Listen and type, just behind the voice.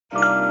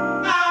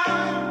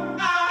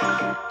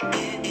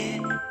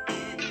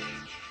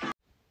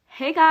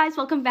Hey guys,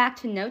 welcome back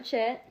to No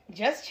Chit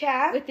Just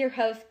Chat with your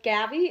host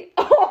Gabby.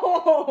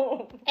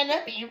 Oh, and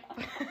Emmie.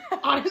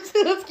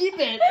 Honestly, let's keep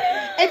it.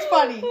 It's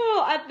funny.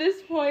 Oh, at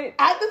this point,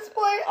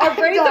 Our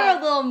brains are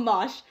a little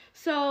mush.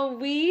 So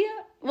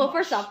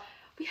first off,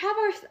 we have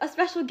a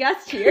special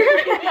guest here.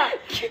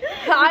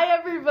 Hi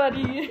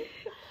everybody.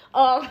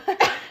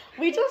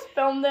 We just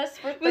filmed this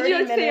for 30 minutes. Would you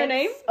like to say your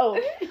name? Oh,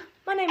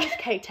 my name is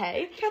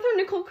K-Tay. Catherine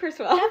Nicole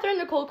Criswell. Catherine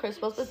Nicole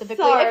Criswell specifically.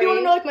 Sorry. If you want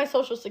to know like my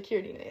social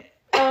security name.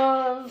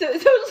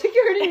 Social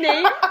security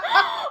name?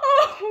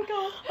 Oh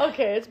god.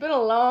 Okay, it's been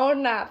a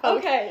long night,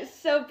 folks. Okay,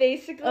 so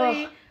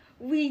basically,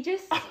 we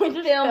just filmed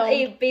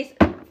a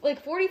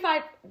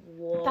 45.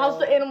 Whoa. That was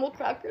the animal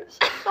crackers.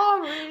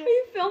 Sorry.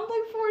 We filmed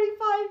like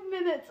 45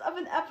 minutes of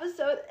an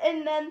episode,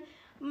 and then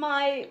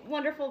my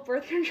wonderful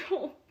birth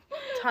control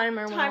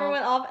Timer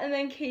went off, and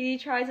then Katie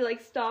tried to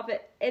like stop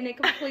it, and it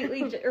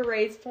completely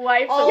erased all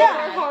Wipes of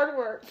our hard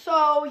work.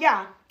 So,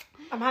 yeah.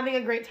 I'm having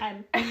a great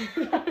time.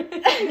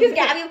 Because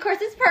Gabby, of course,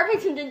 is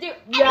perfect and didn't do.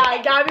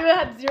 Yeah, Gabby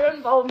had zero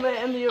involvement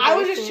in the. I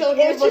was just chilling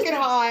here looking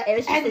hot. It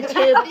was just and the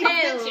two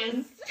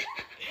pounds.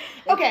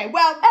 Okay,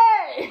 well,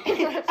 Hey!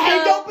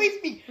 hey, don't please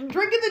speak.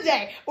 Drink of the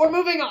day. We're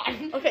moving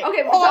on. Okay,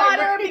 Okay,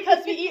 water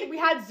because we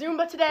had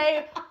Zumba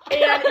today,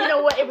 and you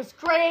know what? It was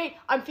great.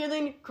 I'm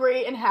feeling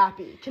great and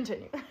happy.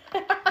 Continue.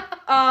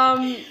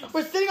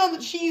 We're sitting on the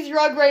cheese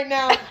rug right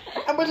now,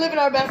 and we're living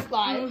our best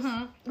lives.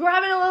 Mm-hmm. We're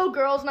having a little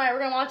girls' night. We're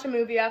gonna watch a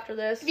movie after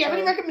this. If you have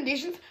any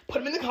recommendations,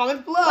 put them in the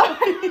comments below.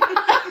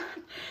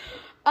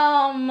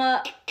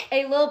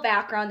 A little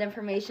background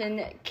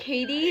information.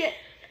 Katie,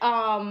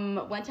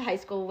 went to high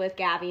school with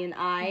Gabby and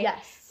I.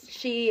 Yes.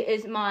 She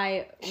is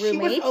my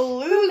roommate. She was a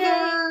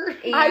loser.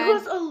 And I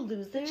was a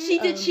loser. She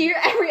did cheer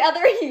every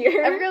other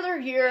year. Every other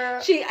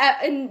year. She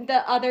in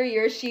the other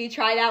year she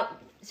tried out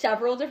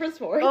several different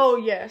sports. Oh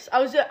yes,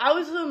 I was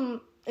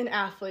an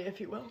athlete,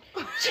 if you will.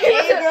 She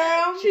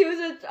was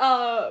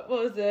a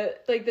what was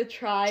it? Like the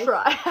try.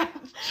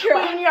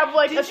 When you have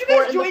like Did a you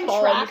sport guys in the join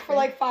fall track and for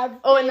like 5 days?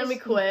 Oh, and then we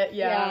quit.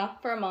 Yeah.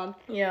 For a month.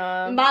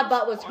 Yeah. My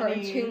butt was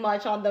hurting too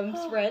much on them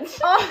sprints.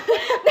 No,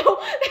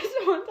 this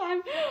one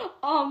time,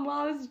 while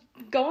I was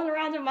going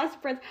around in my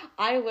sprints,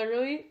 I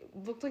literally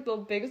looked like the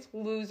biggest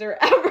loser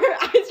ever.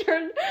 I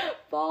started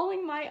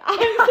bawling my eyes out.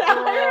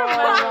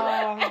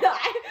 And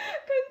I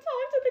couldn't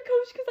talk to the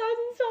coach because I was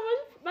in so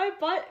much. My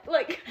butt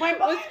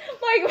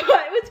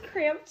was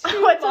cramped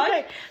too much.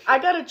 Okay. I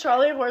got a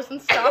Charlie horse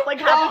and stopped like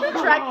half of the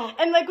track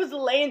and like was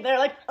laying there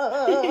like And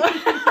then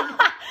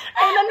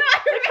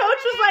the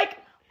coach was like,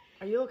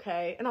 "Are you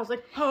okay?" And I was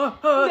like, No,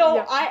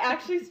 yeah. I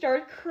actually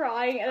started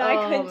crying and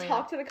I couldn't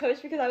talk to the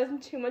coach because I was in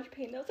too much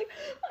pain. I was like,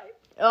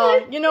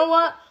 you know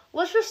what?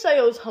 Let's just say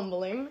it was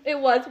humbling. It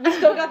was. We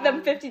still got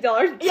them $50.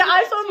 Yeah,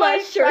 I saw my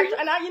shirt.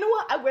 and you know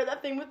what? I wear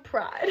that thing with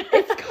pride.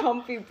 It's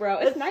comfy, bro.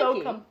 It's Nike.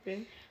 So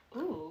comfy.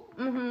 Ooh.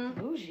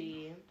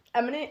 Bougie.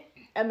 Eminem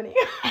and Eminem.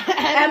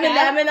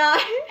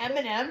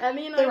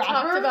 Emmy and The I talked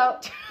rapper?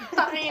 about.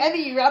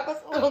 Emmy, you rap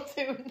us a little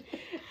tune.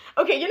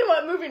 Okay, you know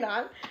what? Moving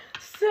on.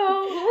 So,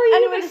 you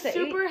anyway, gonna say?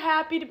 super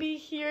happy to be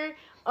here.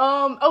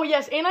 Oh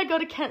yes, and I go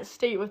to Kent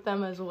State with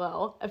them as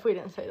well. If we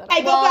didn't say that.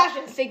 Hey, go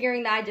Flashes.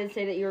 Figuring that I did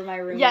say that you were my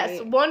roommate.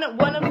 Yes, one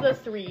of the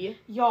three.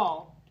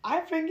 Y'all,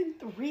 I've drinking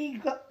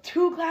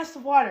 2 glasses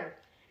of water.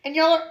 And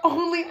y'all are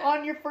only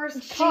on your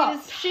first cup.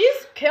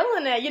 She's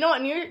killing it. You know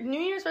what? New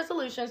Year's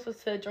resolutions was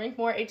to drink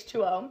more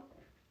H2O.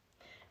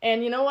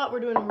 And you know what? We're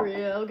doing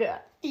real good.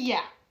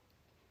 Yeah.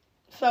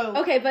 So,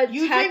 okay, but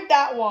you drink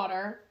that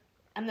water,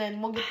 and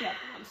then we'll get to that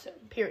one soon.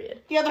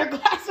 Period. The other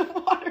glass of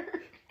water.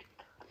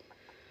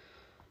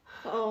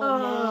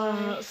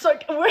 So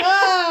we're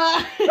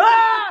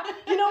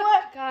you know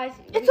what, guys?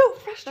 It's so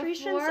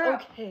frustration's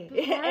okay.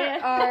 Before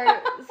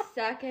our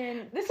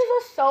second, this is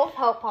a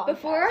self-help podcast.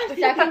 Before our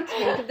second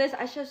take of this,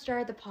 I should have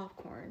started the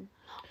popcorn.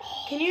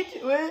 Can you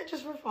do it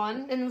just for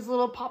fun? And this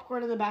little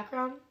popcorn in the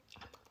background?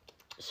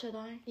 Should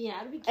I? Yeah,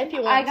 it'd be cute. If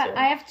you want to.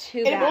 I have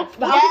 2 bags.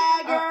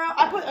 Yeah, girl.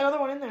 I put another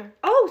one in there.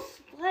 Oh,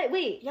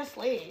 wait. Yes,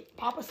 Slay.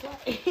 Papa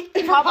Slay.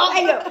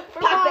 Papa.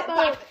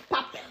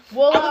 Papa.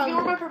 Well, I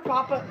was going for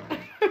Papa.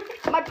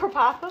 My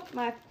papa.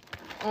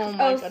 Oh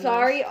my goodness.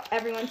 Sorry,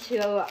 everyone,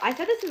 too. I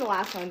said this in the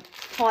last one.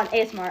 Hold on,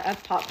 ASMR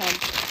of popcorn.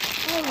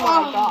 Oh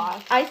my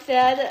gosh. I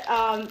said,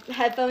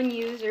 headphone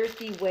users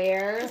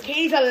beware.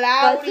 Katie's a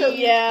loudie.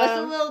 Yeah. That's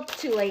a little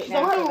too late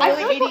now. Someone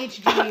really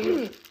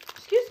ADHD.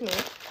 Excuse me.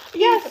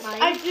 Yes,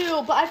 I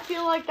do, but I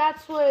feel like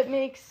that's what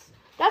makes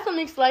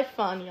life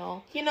fun,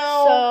 y'all. You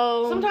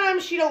know,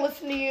 sometimes she don't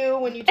listen to you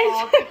when you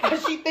talk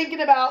because she's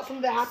thinking about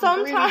something that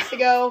happened 3 weeks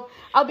ago.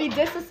 I'll be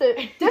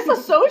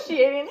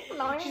disassociating.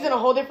 She's in a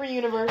whole different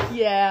universe.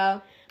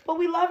 Yeah. But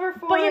we love her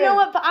for it. But you know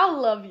what? But I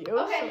love you.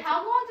 Okay,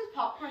 how long does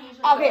popcorn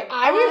usually Okay, go?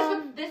 I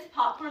was... this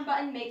popcorn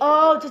button makes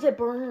does it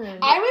burn?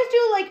 I always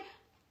do like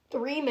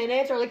 3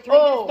 minutes or like 3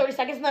 minutes, 30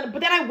 seconds, but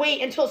then I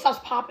wait until it stops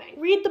popping.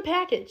 Read the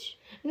package.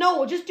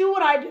 No, just do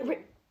what I do.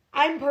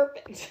 I'm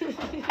perfect. Shut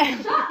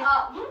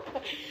up.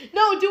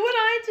 No, do what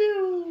I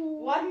do.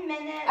 1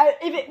 minute.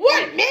 If it,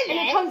 1 minute?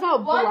 And it comes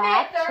out 1 minute,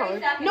 black. 30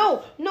 seconds.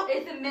 No.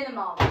 Is the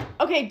minimum.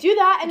 Okay, do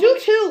that and Do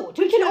then 2.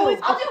 Do we can 2. always-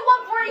 I'll do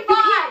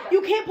 145.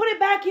 You can't put it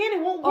back in.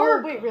 It won't Oh,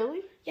 work. wait,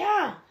 really?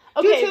 Yeah.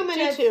 Okay, do 2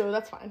 minutes. do 2.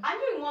 That's fine. I'm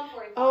doing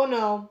 145. Oh,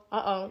 no.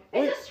 Uh-oh.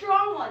 It's a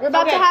strong one. We're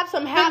about Okay. to have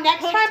some The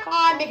next time half-cooked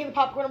I'm making the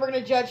popcorn, we're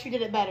going to judge who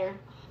did it better.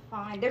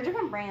 Fine. They're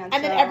different brands.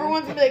 And then so.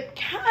 everyone's going to be like,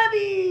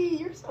 Gabby,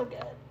 you're so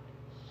good.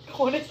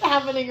 What is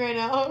happening right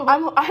now?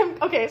 I'm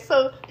okay,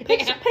 so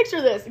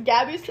picture this.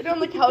 Gabby's sitting on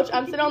the couch,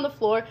 I'm sitting on the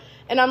floor,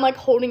 and I'm like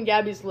holding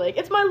Gabby's leg.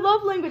 It's my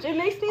love language. It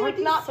makes me Aren't like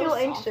these not so feel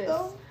soft, anxious.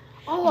 though?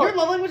 Oh, Your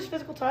love language is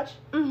physical touch.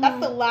 Mhm. That's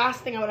the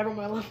last thing I would ever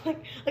want to love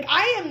like. Like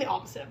I am the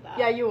opposite of that.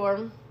 yeah, you are.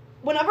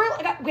 Whenever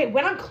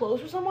when I'm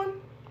close with someone,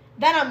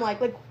 then I'm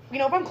like you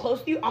know if I'm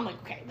close to you, I'm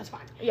like okay, that's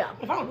fine. Yeah.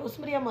 If I don't know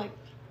somebody, I'm like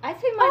I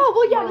think Oh,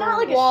 well, yeah, not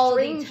like a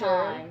quality stranger.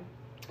 time.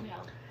 yeah.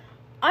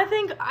 I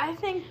think. But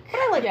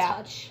I like yeah.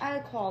 touch. I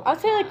like quality.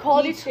 I'd say like time.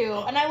 quality Me too,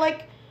 and I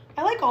like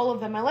all of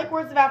them. I like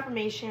words of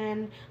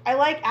affirmation. I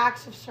like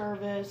acts of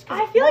service.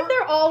 I feel like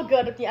they're all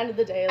good at the end of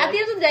the day. At Like, the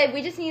end of the day,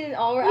 we just need an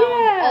all around,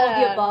 Yeah. all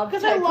of the above.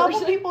 because I type love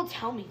person. when people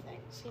tell me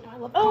things. You know, I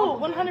love. oh,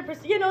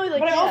 compliments. 100%. You know, like.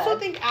 But I yeah. also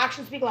think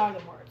actions speak louder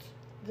than words.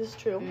 this is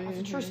true. That's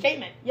a true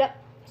statement.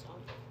 Yep. So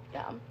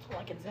Yeah. that's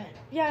all I can say.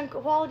 Yeah, and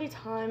quality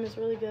time is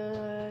really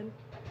good. Words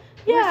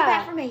of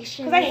Yeah.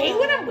 affirmation. Because I hate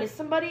when I'm with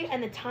somebody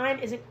and the time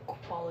isn't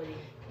quality.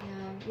 Yeah.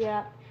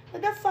 Yeah.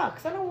 Like that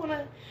sucks. I don't want to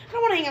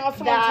hang out with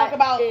someone and That talk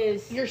about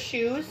is- your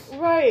shoes.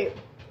 Right.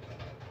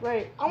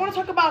 Right. I want to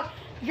talk about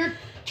your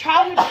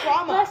childhood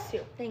trauma. Bless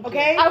you. Thank you.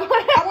 Okay? I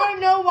want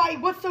to know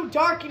what's so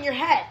dark in your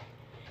head.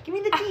 Give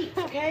me the deets,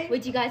 okay?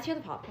 Wait, do you guys hear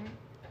the popcorn?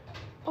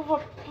 Oh,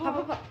 Pop,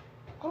 pop,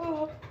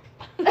 pop.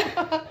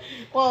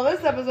 well,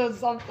 this episode's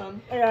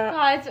something. Yeah.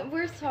 Guys,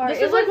 we're sorry.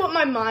 This is like what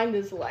my mind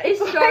is like. It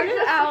started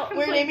out.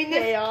 We're naming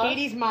this chaos.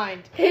 Katie's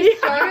Mind. It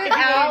started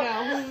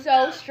Yeah. out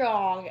so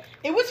strong.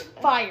 It was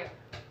fire.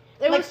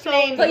 It Like was so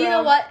flames, But you know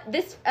bro. what?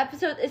 This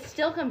episode is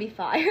still gonna be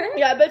fire.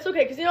 Yeah, but it's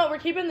okay because you know we're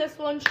keeping this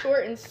one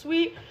short and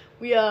sweet.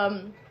 We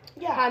Yeah.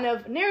 kind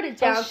of narrowed it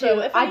down, Oh, so shoot.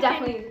 if I anything,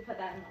 definitely need to put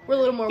that in. we're a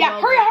little more. Yeah,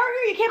 well hurry,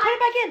 hurry. You can't put it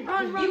back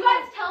in. Run. You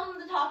guys tell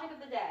them the topic of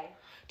the day.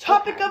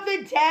 Topic Okay. of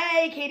the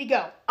day. Katie,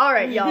 go. All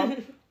right, y'all.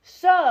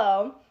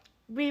 So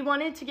we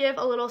wanted to give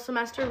a little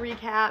semester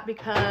recap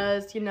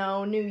because you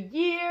know, new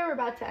year, we're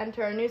about to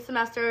enter a new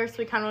semester, so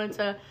we kind of wanted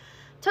to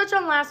touch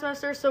on last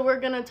semester. So we're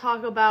gonna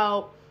talk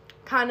about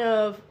kind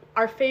of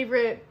our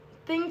favorite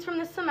things from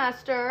this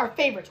semester, Our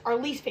favorites, our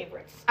least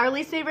favorites.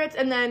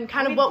 and then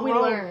kind How of we what we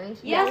grown. learned.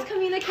 Yes, How we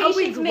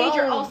communications major.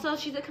 grown. Also,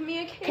 she's a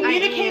communications.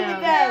 Communicate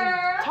with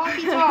them.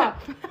 Talky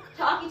talk.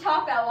 Talky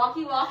talk that,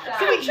 walkie walk that.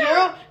 So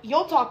wait,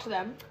 you'll talk to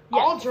them.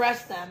 Yes. I'll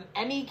dress them.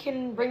 Emmy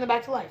can bring them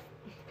back to life.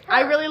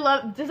 I really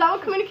love. Does that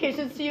what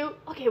communications to you?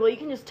 Okay, well you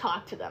can just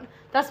talk to them.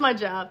 That's my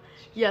job.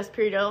 Yes,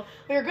 Perito.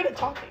 But you're good at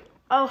talking.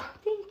 Oh,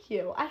 thank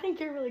you. I think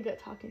you're really good at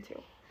talking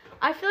too.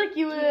 I feel like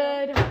you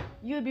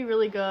would be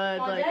really good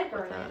Oh, like did I with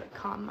burn a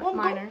it? Well,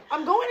 minor.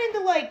 I'm going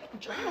into like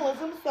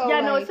journalism, so Yeah,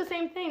 no, like- it's the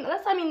same thing.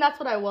 That's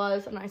what I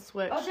was, and I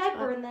switched. Oh, did I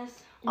burn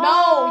this? No,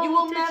 Oh, you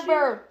will did never. you?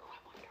 Oh,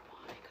 I wonder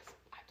why, because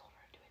I told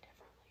her to do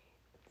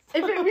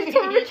it differently. If we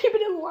told her to keep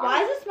it in line. Why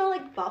does it smell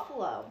like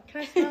buffalo?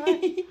 Can I smell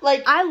it?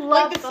 like I love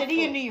like the buffalo.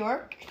 city in New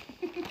York.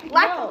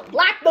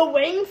 Like the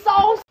wing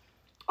sauce.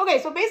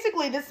 Okay, so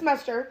basically this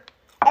semester,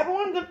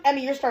 everyone,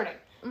 Emmy, you're starting.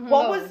 Mm-hmm.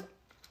 What was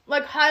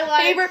Like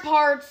highlights. favorite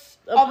parts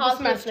of the positive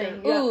semester?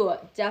 things. Yeah. Ooh,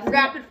 definitely.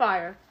 Rapid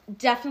fire.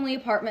 Definitely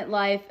apartment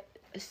life.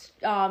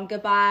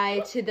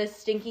 Goodbye to the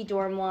stinky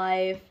dorm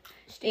life.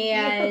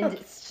 And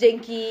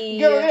stinky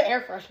Get rid of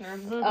air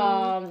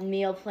freshener.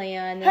 meal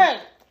plan. Hey,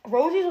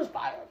 Rosie's was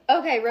fire.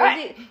 Okay,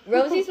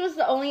 Rosie's was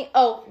the only.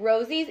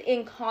 Rosie's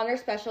in Connor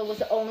special was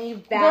the only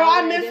valid Girl,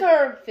 I miss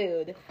her.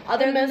 food.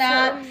 Other I than miss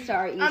that, her.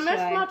 sorry, I miss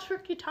Eastway. my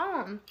Tricky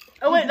Tom.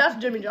 Oh wait,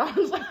 that's Jimmy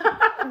John's.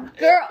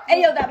 Girl,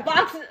 hey yo, that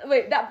box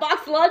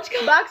lunch.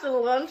 Box of the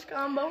lunch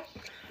combo.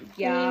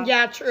 Yeah.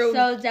 Yeah, true.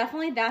 So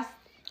definitely that's.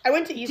 I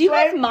went to Do you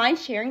guys Eastway. mind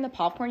sharing the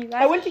popcorn? You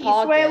guys. I went to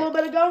hogged Eastway a it. little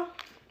bit ago,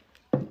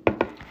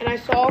 and I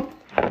saw.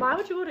 Why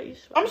would you go to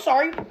Eastwood? I'm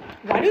sorry.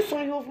 Why do so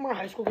many people from our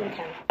high school go to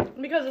Canada?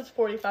 Because it's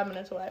 45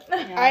 minutes away.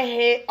 Yeah. I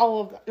hate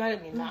all of that. I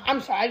didn't mean that. I'm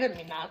sorry. I didn't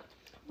mean that.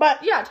 But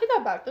Yeah, take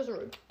that back. That's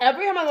rude.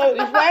 every time I go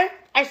this way,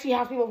 I see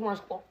half people from our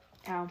school.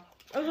 Ow.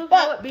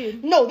 But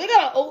no, they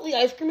got an Oatly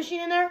ice cream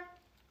machine in there.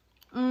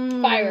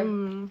 Fire.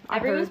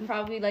 Everyone's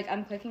probably like,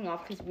 I'm clicking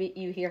off because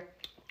you hear.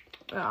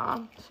 Yeah,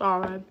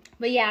 sorry.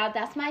 But yeah,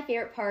 that's my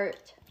favorite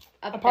part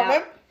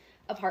about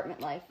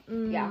apartment life.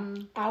 Yeah.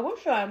 I will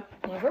show you.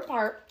 My favorite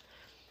part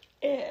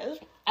is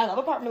I love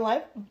apartment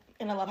life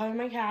and I love having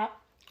my cat,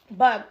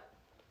 but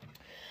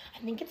I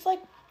think it's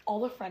like all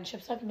the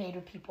friendships I've made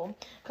with people.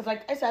 Because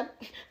like I said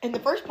in the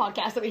first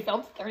podcast that we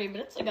filmed 30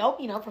 minutes ago,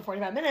 for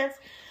 45 minutes,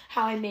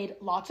 how I made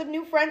lots of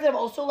new friends. I've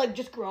also like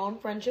just grown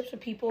friendships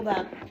with people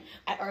that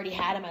I already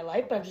had in my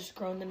life, but I've just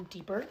grown them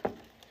deeper.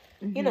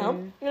 You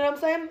know what I'm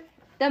saying?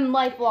 Them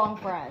lifelong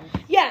friends.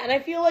 Yeah, and I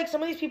feel like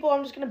some of these people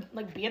I'm just gonna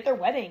like be at their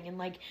wedding and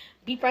like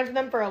be friends with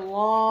them for a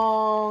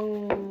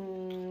long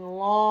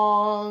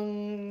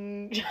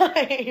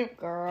time.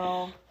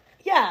 Girl.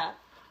 Yeah.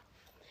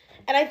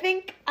 And I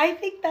think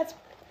that's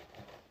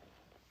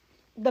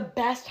the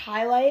best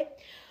highlight.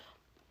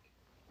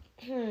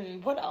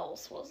 What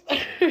else was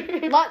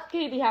there? Let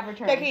Katie have her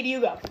turn. Yeah, Katie,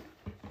 you go.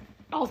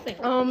 I'll think.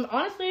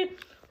 Honestly,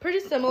 pretty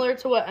similar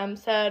to what Em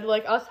said.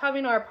 Like, us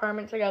having our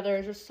apartment together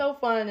is just so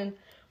fun, and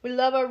we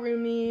love our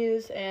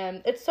roomies,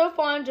 and it's so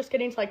fun just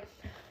getting to, like,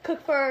 cook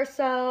for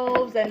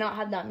ourselves and not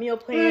have that meal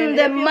plan.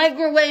 The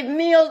microwave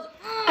meals.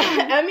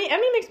 Emmy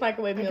makes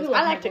microwave meals.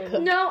 I like to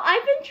cook. No,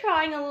 I've been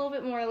trying a little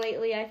bit more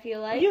lately, I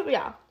feel like.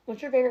 Yeah.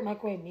 What's your favorite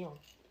microwave meal?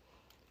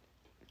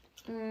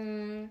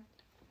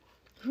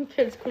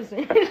 Kids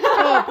cuisine.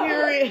 Oh,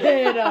 period.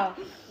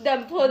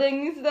 Them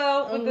puddings,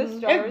 though, with the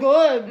stars. They're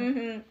good.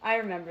 Mm-hmm. I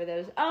remember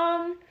those.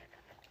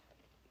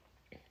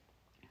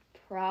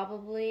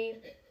 Probably.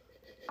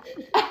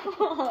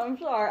 I'm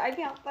sorry, I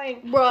can't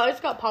think. Bro,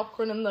 it's got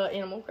popcorn and the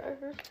animal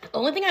crackers. The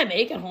only thing I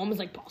make at home is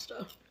like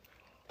pasta.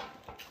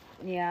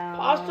 Yeah.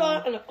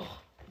 Pasta and a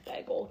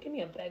bagel. Give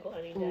me a bagel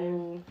any day.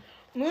 Ooh.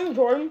 Me and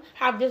Jordan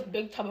have this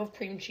big tub of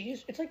cream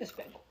cheese. It's like this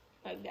bagel.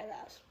 Like dead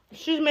ass.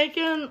 She's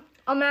making,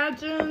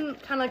 imagine,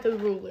 kind of like the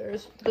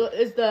rulers.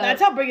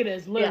 That's how big it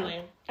is, literally.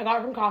 Yeah. I got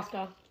it from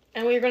Costco.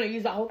 And we're going to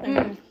use that whole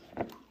thing.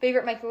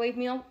 Favorite microwave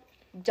meal?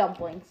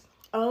 Dumplings.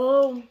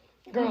 Oh.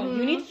 Girl,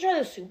 you need to try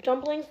the soup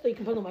dumplings that you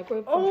can put in the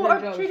microwave. Oh,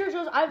 our Trader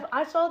Joe's.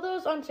 I saw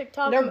those on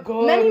TikTok They're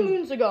good. many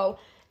moons ago,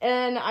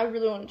 and I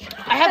really want to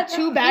try. I have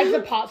 2 bags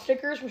of pot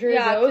stickers from Trader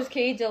Yeah, Joe's. because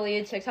Katie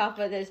deleted TikTok,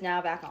 but is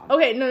now back on.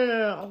 Okay,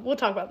 no. We'll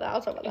talk about that.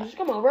 I'll talk about You that. just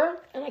come over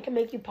and I can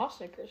make you pot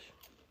stickers.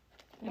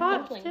 Pot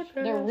Dumplings.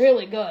 stickers. They're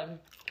really good.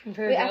 From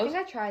Trader Wait, I Joe's.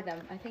 think I tried them.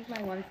 I think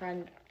my one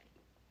friend.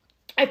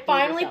 I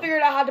finally some.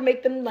 figured out how to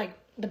make them like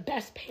the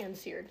best pan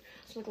seared.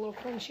 So like a little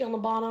crunchy on the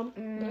bottom.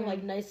 They're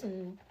like nice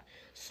and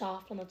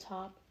soft on the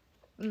top.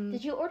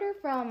 Did you order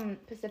from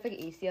Pacific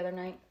East the other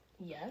night?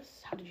 Yes.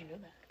 How did you know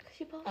that? Because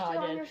you posted I it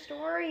on did. your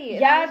story.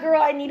 Yeah,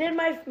 girl. I needed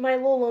my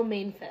little lo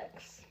mein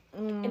fix,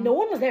 and no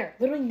one was there.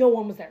 Literally, no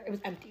one was there. It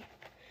was empty,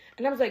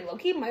 and I was like,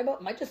 "Loki,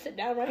 might just sit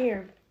down right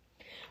here."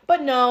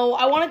 But no,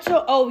 I wanted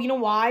to. Oh, you know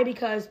why?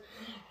 Because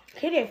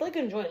Katie, I feel like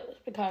you enjoy this.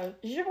 Because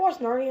did you ever watch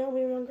Narnia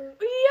when you were younger?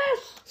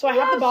 Yes. So I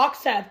have the box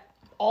set,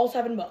 all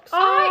 7 books.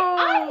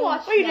 I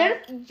watched Oh, you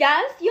that. did?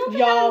 Yes. You don't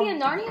think I would be a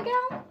Narnia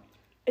gal?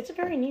 It's a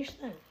very niche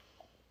thing.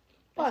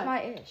 That's But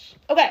my ish.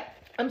 okay,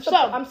 I'm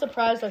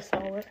surprised I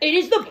saw it. it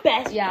is the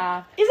best.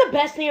 Yeah. It's the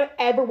best thing I've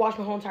ever watched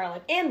my whole entire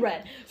life and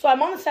read. So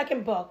I'm on the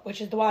 2nd book,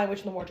 which is The Lion, Witch,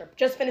 and the Wardrobe.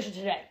 Just finished it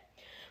today.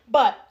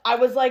 But I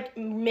was like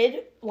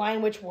mid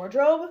Lion, Witch,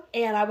 Wardrobe,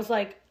 and I was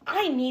like,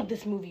 I need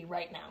this movie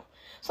right now.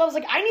 So I was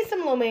like, I need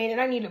some lo mein and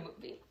I need a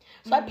movie.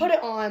 So I put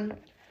it on.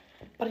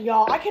 But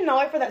y'all, I cannot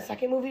wait for that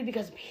 2nd movie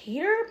because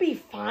Peter be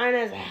fine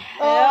as hell.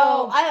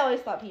 Oh, I always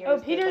thought Peter.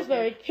 Was Peter's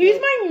very cute.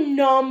 He's my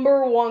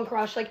number 1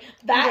 crush. Like,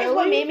 that is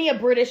what Really? made me a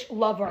British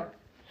lover.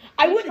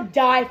 I would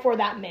die for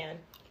that man.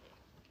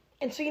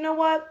 And so, you know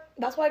what?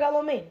 That's why I got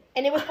lo mein.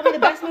 And it was probably the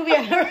best movie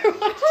I've ever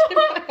watched in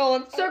my whole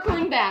entire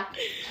Circling back.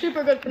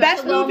 super good.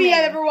 Best Lo movie mein.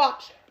 I've ever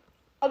watched.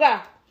 Okay.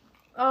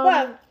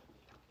 What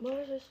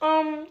was this?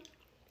 What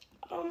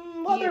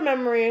other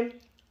memory?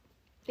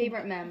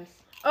 Favorite memes.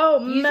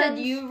 Oh, You said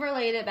memes. you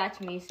related it back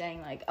to me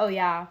saying like, oh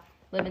yeah,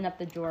 living up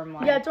the dorm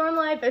life. Yeah, dorm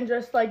life and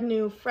just like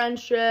new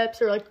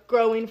friendships or like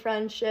growing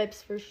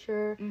friendships for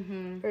sure.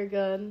 Mm-hmm. Very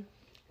good.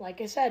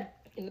 Like I said,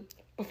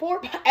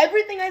 before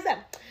everything I said,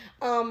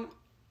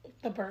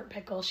 the burnt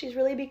pickle. She's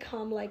really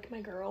become like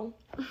my girl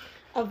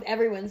of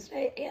every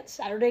Wednesday and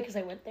Saturday because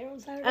I went there on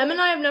Saturday. Em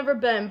and I have never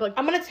been, but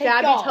I'm gonna take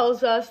Gabby y'all.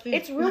 tells us these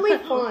It's really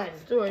fun.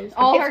 stories.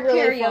 All It's her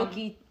really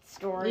karaoke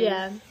stories.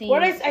 Yeah.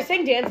 What I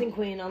sang Dancing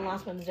Queen on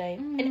last Wednesday,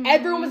 and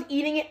everyone was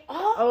eating it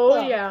up.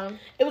 Oh yeah.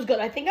 It was good.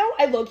 I think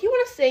I low-key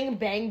want to sing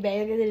Bang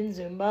Bang like I did in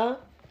Zumba,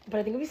 but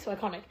I think it would be so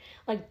iconic.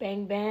 Like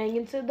Bang Bang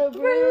into the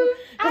room.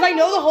 Because I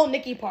know the whole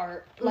Nicki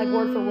part, like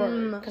word for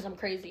word, because I'm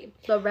crazy.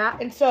 The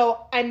rap. And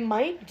so I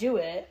might do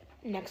it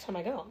next time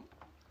I go.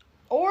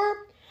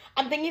 Or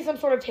I'm thinking some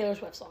sort of Taylor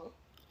Swift song.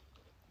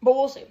 But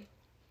we'll see.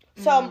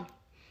 So,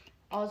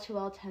 all too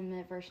well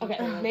 10-minute version.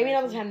 okay, maybe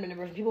not the 10-minute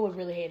version. People would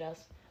really hate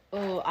us.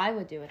 Oh, I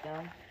would do it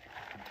though.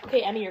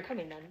 Okay, Emmie, you're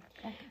coming then.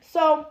 Okay.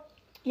 So,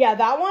 yeah,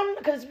 that one,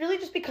 because it's really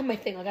just become my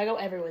thing. Like, I go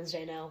every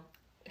Wednesday now.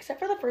 Except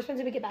for the first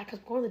Wednesday we get back, because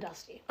we're going to the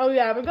Dusty. Oh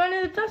yeah, we're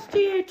going to the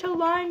Dusty to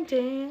line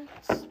dance.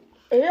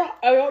 Yeah,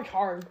 I know it's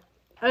hard.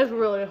 It's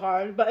really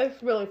hard, but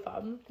it's really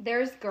fun.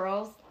 There's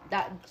girls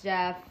that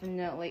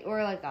definitely,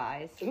 or like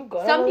guys. Ooh,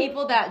 good. Some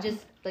people that just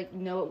like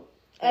know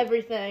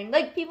Everything.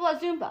 like people at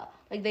Zumba.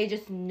 Like they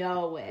just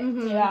know it.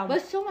 Yeah. But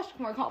it's so much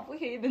more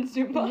complicated than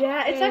Zumba.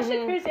 Yeah, it's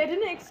actually crazy. I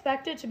didn't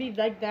expect it to be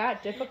like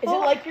that difficult. Is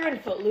it like you're in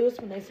Footloose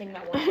when they sing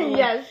that one song?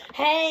 Yes.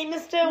 Hey,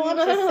 Mr.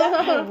 What's the set?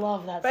 I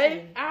love that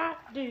Right? scene. I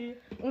do.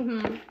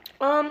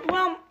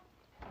 Well,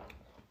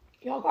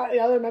 y'all got any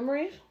other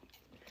memories?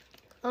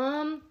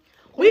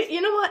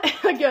 You know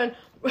what? Again,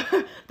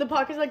 the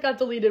podcast like got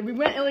deleted. We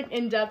went like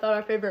in depth on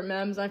our favorite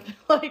memes. I feel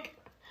like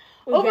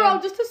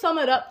overall, just to sum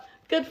it up,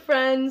 good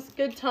friends,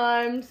 good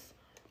times,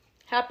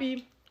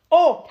 happy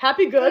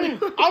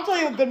good. I'll tell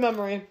you a good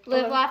memory.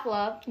 Live, laugh,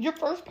 love. Your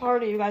first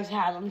party you guys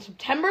had on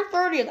September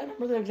 30th. I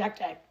remember the exact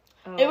day.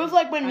 It was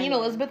like when me I and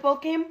know. Elizabeth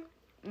both came.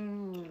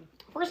 Mm.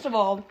 First of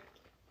all,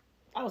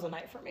 that was a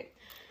night for me.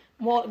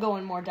 Won't go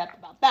in more depth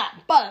about that,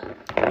 but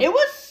it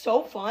was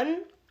so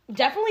fun.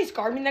 Definitely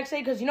scarred me the next day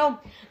because,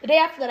 the day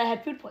after that I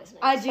had food poisoning.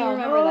 I do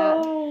remember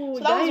that. So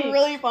that was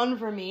really fun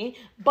for me.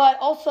 But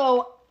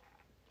also,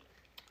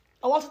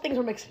 a lot of things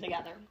were mixing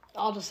together.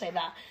 I'll just say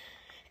that.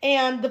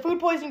 And the food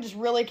poisoning just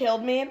really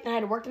killed me. I had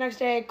to work the next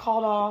day,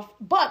 called off.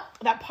 But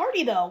that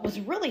party, though, was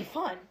really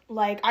fun.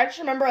 Like, I just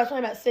remember that's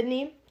when I met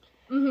Sydney.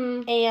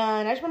 Mm-hmm.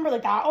 And I just remember,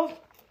 like, that was,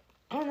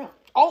 I don't know.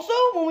 Also,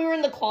 when we were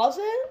in the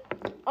closet.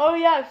 Oh,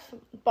 yes.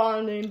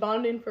 Bonding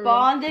for real.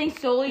 Bonding,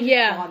 solely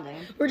Yeah. bonding.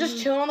 We were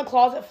just chilling on the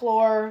closet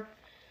floor.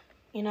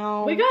 We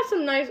got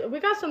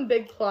some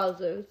big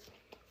closets.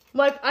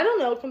 Like, I don't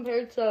know,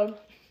 compared to...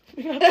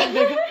 We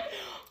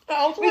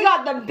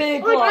got the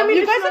big one. I mean,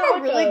 you it's guys not have a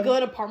like really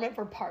good apartment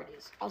for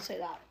parties. I'll say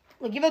that.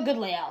 Like, you have a good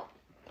layout.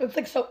 It's,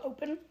 like, so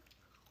open.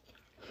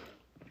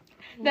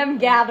 Them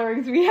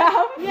gatherings we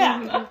have.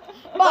 Yeah.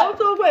 But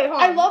Also, wait,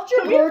 hold on. I loved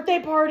your birthday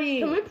party.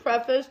 Can we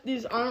preface,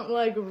 these aren't,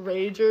 like,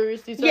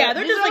 ragers. These Yeah, are,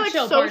 they're these just, are, like,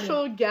 chill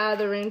social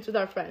gatherings with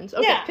our friends.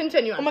 Okay, Yeah.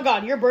 continue on. Oh, my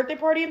God. Your birthday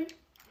party,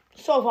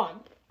 so fun.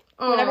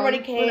 When everybody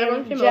came. When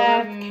everyone came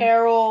Jeff, over.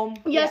 Carol.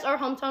 Yes, our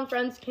hometown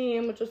friends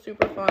came, which was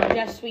super fun.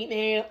 Jeff, Sweet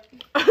Nate.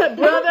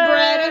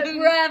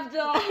 Brother! Rev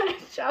dog.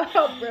 Shout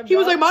out, Brother. He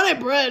was like, mine ain't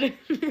bread.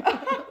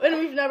 And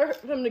we've never heard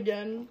from him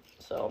again,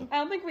 so. I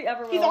don't think we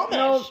ever will. He's Amish.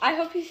 No, I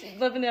hope he's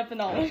living up in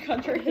Amish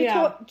country.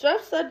 Yeah.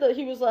 Jeff said that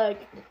he was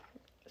like,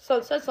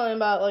 said something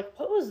about, like,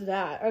 what was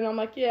that? And I'm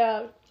like,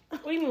 yeah.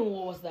 What do you mean,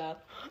 what was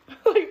that?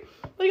 like,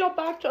 we got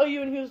back to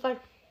you, and he was like,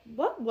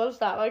 what was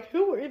that? Like,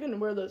 who even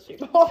were those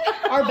people?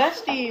 Our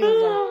besties.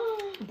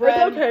 It's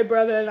Bread. okay,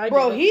 Brevin.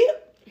 Bro,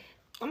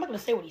 I'm not going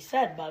to say what he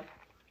said, but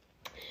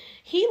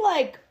he,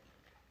 like,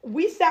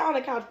 we sat on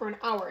the couch for an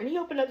hour, and he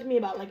opened up to me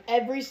about, like,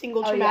 every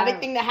single traumatic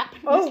thing that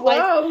happened in his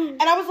life.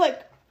 And I was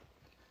like,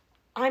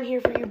 I'm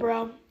here for you,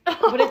 bro.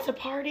 But it's a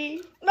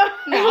party. No,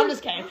 I'm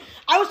just kidding.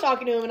 I was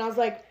talking to him, and I was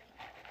like,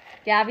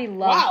 Gabby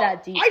loves wow,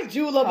 that deep I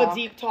do love talk. a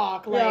deep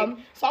talk. Like,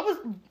 so I was,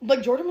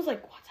 like, Jordan was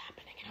like, what's happening?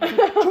 And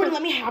I was like, Jordan,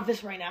 let me have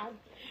this right now.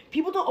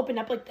 People don't open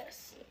up like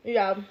this.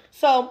 Yeah.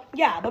 So,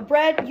 yeah, but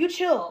Brad, you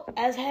chill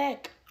as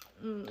heck.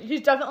 He's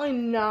definitely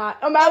not.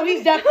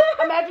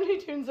 Imagine he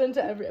tunes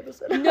into every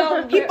episode.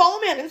 No, He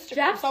followed me on Instagram,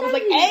 Jeff so I was said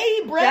like, he- hey,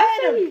 Jeff Brad.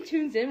 said he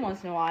tunes in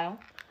once in a while.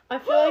 I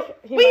feel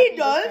like he Wait, might he be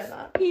just does? saying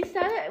that. He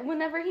said it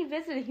whenever he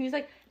visited. He was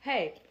like,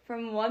 hey,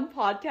 from one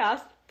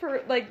podcast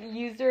per, like,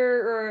 user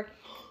or...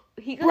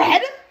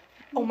 Brad?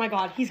 Oh my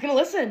god, he's gonna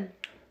listen.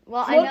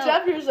 Well, Well, I know.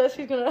 Jeff hears this,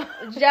 he's gonna...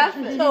 Jeff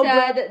So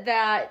said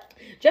that...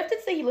 Jeff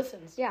did say he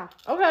listens. Yeah.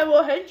 Okay,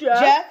 well, hey, Jeff.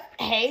 Jeff,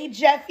 hey,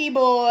 Jeffy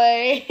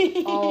boy.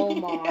 Oh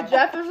my.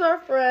 Jeff is our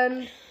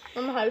friend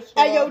from high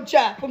school. Hey, yo,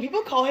 Jeff. When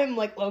people call him,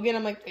 like, Logan,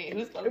 I'm like, wait,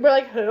 who's Logan? We're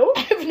like, who? I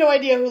have no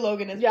idea who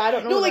Logan is. Yeah, I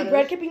don't know No, who like, that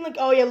Brad is. kept being like,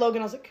 oh, yeah,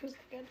 Logan. I was like, who's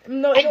Logan?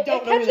 No, I it don't know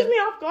who catches that me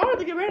is. off guard.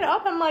 Like, it ran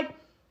up. I'm like,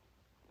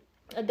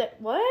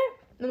 what?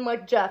 And I'm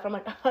like, Jeff. I'm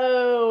like,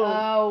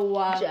 oh,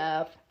 Oh,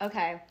 Jeff.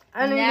 Okay.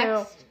 Anywho,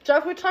 Next.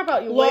 Jeff, we talked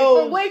about you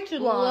Lowe's. for way too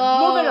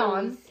long. Moving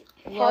on.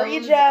 Party,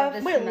 Lows Jeff.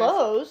 of the Wait, semester-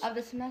 Lowe's? Of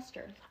the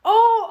semester.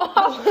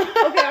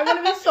 Oh, okay, I'm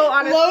gonna be so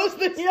honest. Lowe's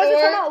the You guys were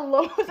store. talking about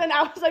Lowe's, and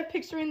I was like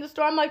picturing the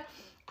store. I'm like,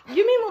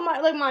 you mean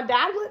what my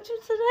dad went to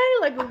today?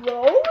 Like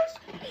Lowe's?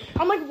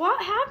 I'm like, what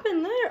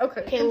happened there?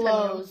 Okay, Okay, continue.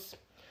 Lowe's.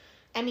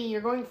 Emmy,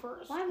 you're going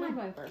first. Why am I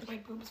going first? My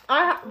boobs.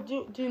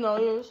 Do you know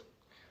yours?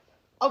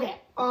 Okay,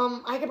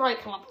 I could probably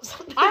come up with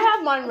something. I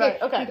have mine right.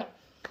 you Okay. go.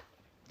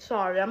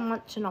 Sorry, I'm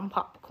munching on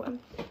popcorn.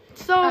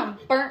 So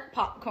Burnt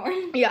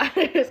popcorn. yeah,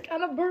 it's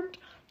kind of burnt.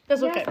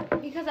 That's okay. Yes,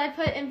 because I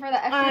put in for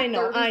the extra I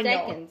know. 30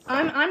 seconds.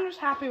 I'm just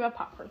happy with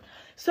popcorn.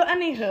 So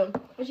anywho,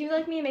 Would you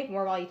like me to make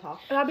more while you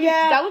talk?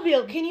 that would be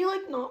a. Can you,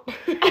 like, not? Bro,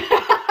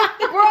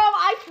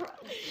 I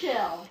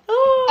chill.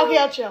 Oh, Okay,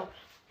 I'll chill.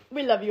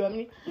 we love you,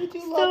 Emily. I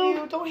do love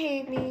you. Don't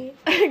hate me.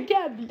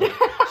 Gabby. She's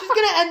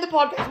gonna end the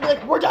podcast and be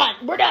like, we're done.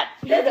 We're done.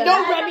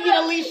 No, Remy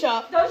and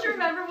Alicia. Don't you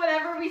remember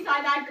whenever we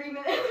signed that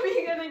agreement at the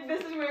beginning,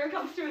 this is where it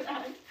comes to an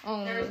end?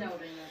 There is no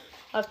agreement.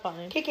 That's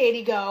fine. Okay,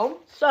 Katie, go.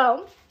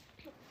 So,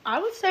 I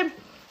would say,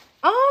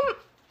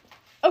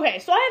 okay,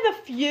 so I have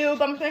a few,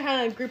 but I'm gonna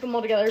kind of group them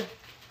all together.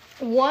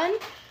 One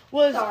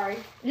was, Sorry.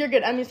 you're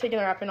good, Emmy's taking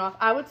the wrapping off.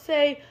 I would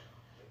say,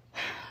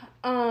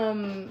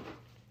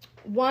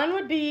 one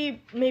would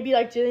be maybe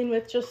like dealing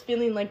with just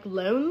feeling like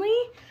lonely.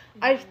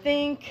 Mm-hmm. I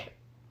think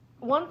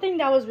one thing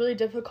that was really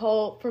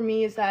difficult for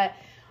me is that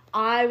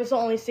I was the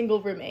only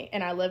single roommate,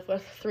 and I lived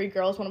with 3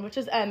 girls, one of which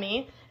is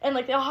Emmie, and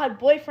like they all had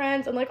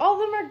boyfriends, and like all of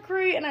them are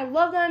great, and I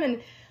love them,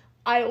 and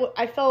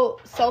I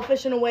felt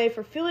selfish in a way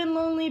for feeling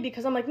lonely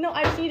because I'm like, no,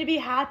 I just need to be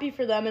happy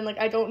for them, and like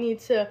I don't need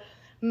to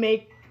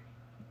make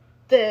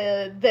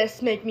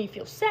this make me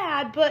feel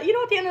sad. But you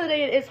know, at the end of the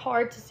day, it is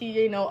hard to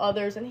see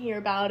others and hear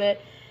about it,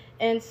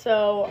 and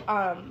so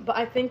but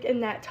I think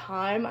in that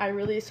time I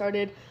really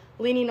started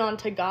leaning on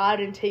to God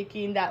and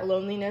taking that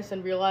loneliness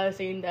and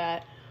realizing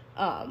that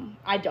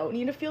I don't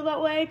need to feel that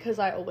way because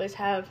I always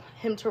have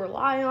Him to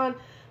rely on.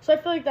 So I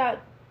feel like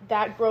that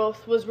that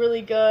growth was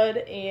really good,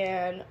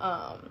 and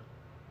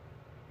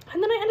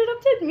then I ended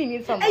up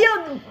meeting someone. Hey,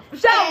 yo,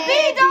 shout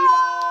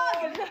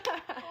B-Dog!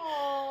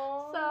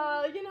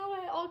 So, you know,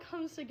 it all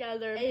comes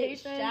together. Hey,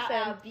 Patience shout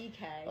and, out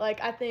BK.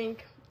 like, I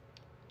think,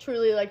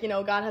 truly, like, you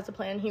know, God has a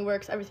plan. He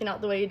works everything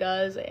out the way he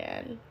does,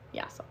 and,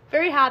 yeah, so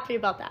very happy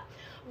about that.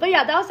 But,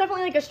 yeah, that was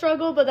definitely, like, a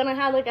struggle, but then I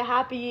had, like, a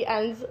happy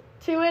end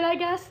to it, I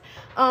guess.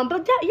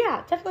 But,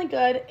 yeah, definitely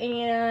good,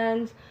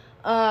 and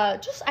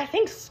just, I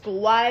think,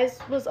 school-wise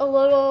was a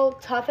little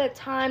tough at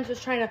times,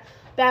 just trying to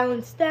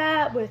balance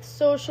that with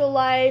social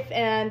life,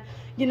 and,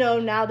 you know,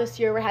 now this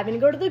year we're having to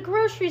go to the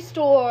grocery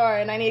store,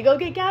 and I need to go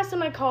get gas in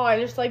my car,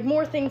 and just, like,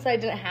 more things that I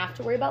didn't have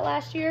to worry about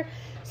last year.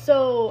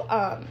 So,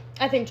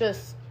 I think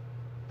just,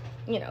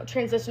 you know,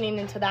 transitioning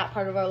into that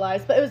part of our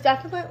lives, but it was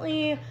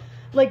definitely,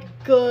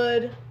 like,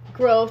 good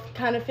growth,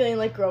 kind of feeling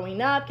like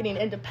growing up, getting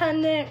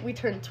independent. We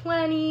turned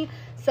 20,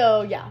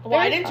 so yeah. Well,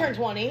 I didn't turn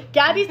 20.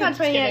 Gabby's not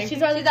 20 yet.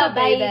 She's our little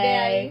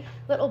baby.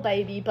 Little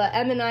baby, but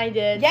Em and I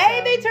did. Yay,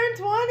 so. they turned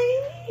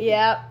 20.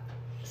 Yep.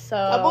 So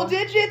Double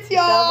digits,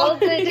 y'all.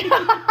 Double digits.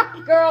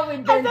 Girl,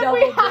 we've been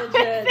double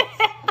digits.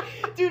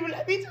 Dude,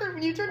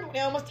 when you turned 20,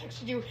 I almost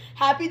texted you,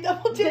 happy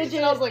double digits,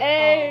 and I was like,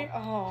 hey.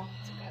 oh.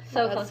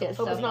 So close.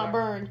 Hope it's not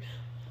burned.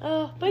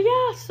 But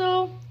yeah,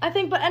 so I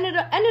think, but ended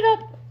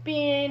up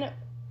being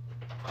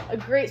a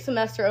great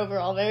semester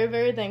overall. Very,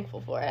 very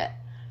thankful for it.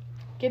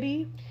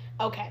 Gibby?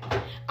 Okay.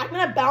 I'm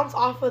going to bounce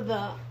off of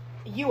the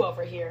you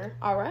over here.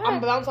 All right. I'm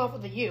going to bounce off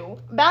of the you.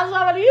 Bounce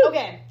off of you?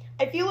 Okay.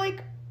 I feel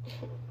like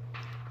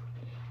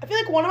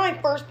one of my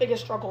first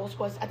biggest struggles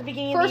was at the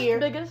beginning of the year.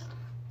 First biggest?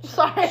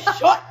 Sorry.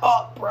 Shut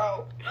up,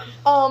 bro.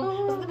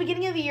 Was at the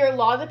beginning of the year, a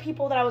lot of the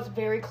people that I was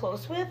very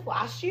close with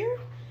last year,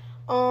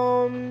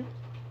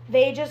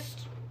 they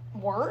just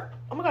weren't.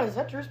 Oh my god, is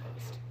that Drew's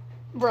post?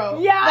 Bro.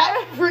 Yeah.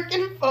 That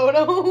freaking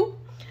photo.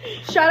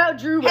 Shout out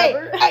Drew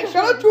Weber. Hey,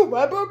 shout out Drew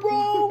Weber,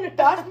 bro.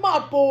 That's my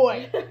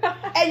boy.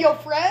 Hey, yo,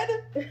 Fred.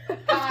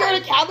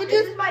 Scared of cabbages?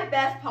 This is my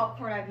best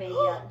popcorn I've made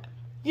yet.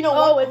 You know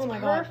what? It's my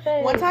perfect.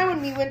 God. One time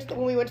when we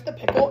went to the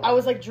pickle, I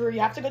was like, Drew,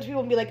 you have to go to people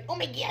and be like, oh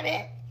my god,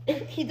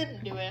 it. He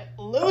didn't do it.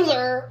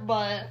 Loser,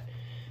 but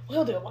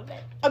we'll do it one day.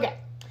 Okay,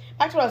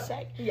 back to what I was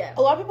saying. Yeah.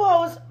 A lot of people I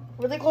was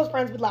really close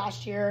friends with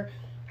last year,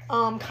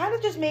 kind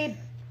of just made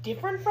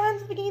different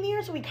friends at the beginning of the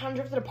year, so we kind of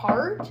drifted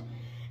apart.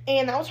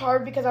 And that was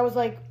hard because I was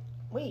like,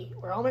 wait,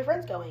 where are all my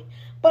friends going?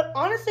 But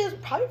honestly, it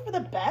was probably for the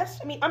best.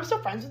 I mean, I'm still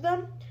friends with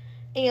them.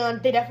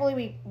 And they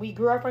definitely, we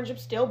grew our friendship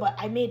still, but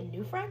I made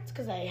new friends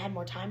because I had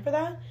more time for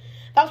that.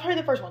 That was probably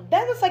the first one.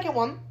 Then the second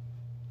one,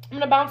 I'm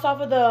going to bounce off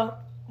of the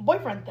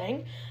boyfriend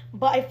thing.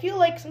 But I feel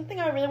like something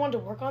I really wanted to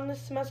work on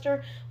this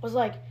semester was,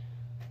 like,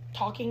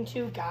 talking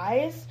to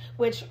guys,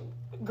 which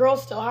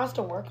girls still has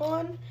to work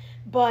on.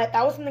 But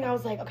that was something I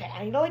was like, okay,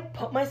 I need to, like,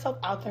 put myself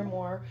out there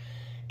more.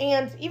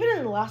 And even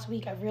in the last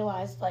week, I've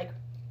realized, like,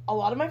 a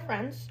lot of my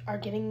friends are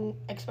getting,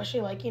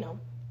 especially, like, you know,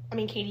 I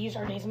mean, Katie, you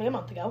started dating something a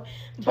month ago.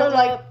 But,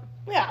 like,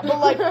 yeah, but,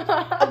 like,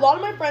 a lot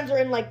of my friends are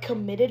in, like,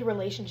 committed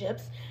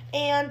relationships.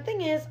 And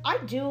thing is, I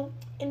do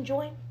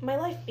enjoy my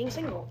life being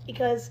single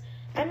because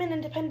I'm an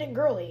independent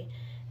girly.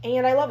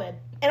 And I love it.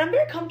 And I'm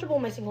very comfortable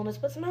in my singleness,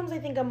 but sometimes I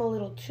think I'm a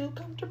little too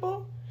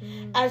comfortable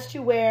as to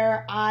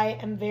where I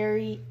am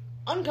very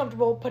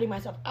uncomfortable putting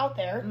myself out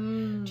there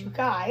to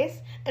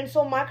guys. And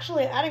so I'm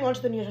actually adding on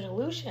to the New Year's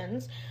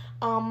resolutions.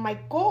 My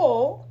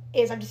goal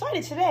is I've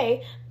decided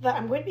today that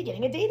I'm going to be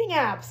getting a dating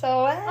app.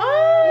 So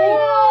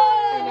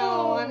I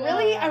know I'm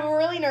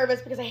really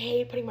nervous because I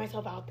hate putting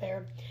myself out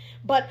there.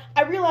 But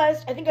I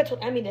realized, I think I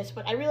told Emmie this,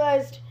 but I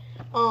realized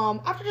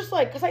after just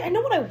like, because I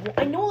know what I want,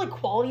 I know like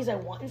qualities I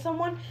want in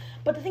someone,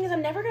 but the thing is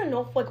I'm never gonna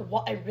know like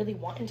what I really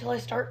want until I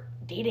start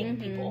dating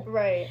people.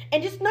 Right.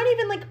 And just not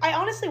even like, I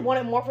honestly want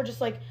it more for just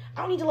like,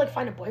 I don't need to like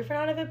find a boyfriend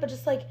out of it, but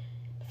just like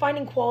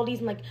finding qualities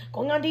and like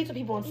going on dates with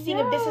people and seeing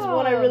if this is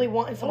what I really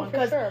want in someone.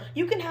 Because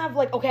you can have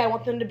like, okay, I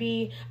want them to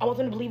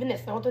believe in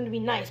this, and I want them to be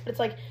nice, but it's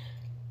like,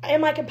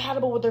 am I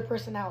compatible with their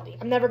personality?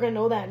 I'm never gonna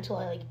know that until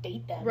I like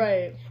date them,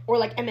 right? Or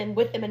like I'm in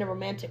with them in a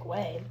romantic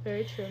way.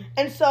 Very true.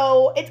 And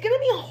so it's gonna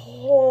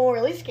be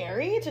really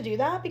scary to do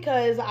that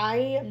because I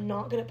am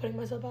not good at putting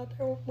myself out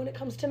there when it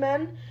comes to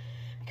men.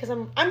 Because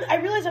I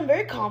realize I'm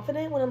very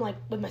confident when I'm like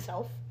with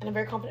myself, and I'm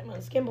very confident in my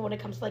own skin. But when it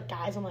comes to like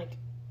guys, I'm like,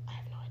 I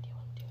have no idea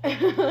what I'm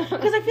doing.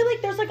 Because I feel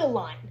like there's like a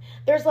line.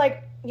 There's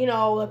like, you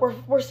know, like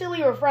we're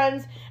silly, we're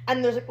friends,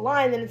 and there's like a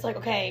line. Then it's like,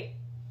 okay,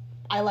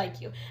 I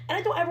like you. And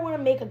I don't ever want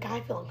to make a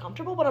guy feel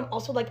uncomfortable, but I'm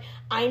also like,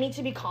 I need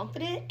to be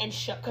confident and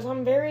because I'm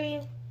a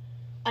very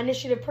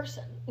initiative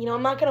person. You know,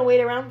 I'm not going to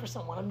wait around for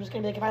someone. I'm just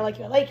going to be like, if I like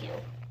you, I like you.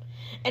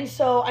 And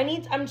so I'm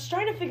just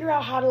trying to figure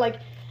out how to, like,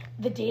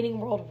 the dating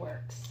world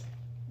works.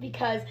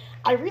 Because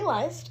I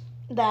realized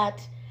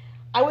that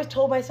I always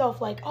told myself,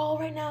 like, oh,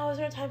 right now is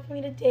there a time for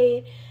me to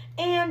date?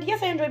 And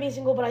yes, I enjoy being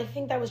single, but I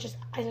think that was just,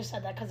 I just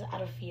said that because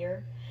out of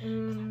fear.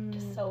 I'm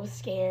just so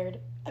scared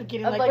of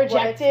getting like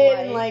rejected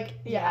and like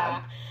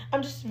yeah.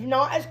 I'm just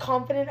not as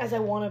confident as I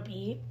want to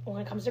be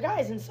when it comes to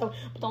guys, and so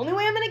but the only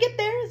way I'm gonna get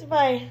there is if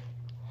I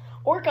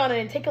work on it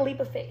and take a leap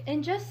of faith.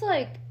 And just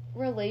like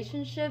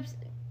relationships,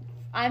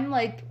 I'm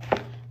like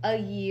a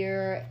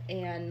year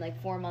and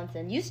like 4 months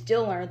in. You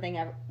still learn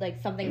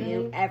something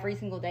new every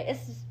single day.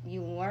 It's just,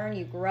 you learn,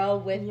 you grow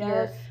with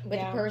the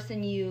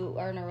person you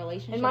are in a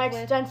relationship with. In my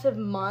extensive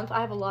month,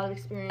 I have a lot of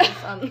experience.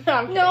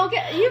 No,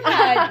 okay, you've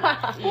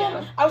had.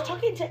 Well, I was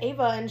talking to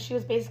Ava, and she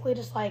was basically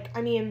just like,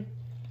 I mean,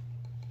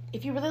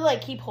 if you really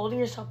like keep holding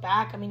yourself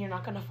back, I mean, you're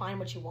not gonna find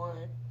what you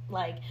want.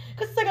 Like,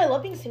 because it's like, I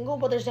love being single,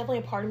 but there's definitely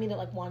a part of me that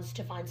like wants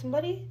to find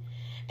somebody.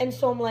 And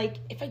so I'm like,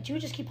 if I do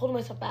just keep holding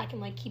myself back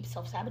and like keep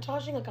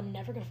self-sabotaging, like I'm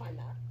never gonna find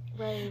that.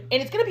 Right.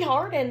 And it's gonna be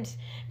hard, and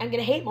I'm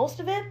gonna hate most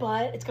of it,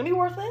 but it's gonna be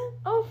worth it.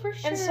 Oh, for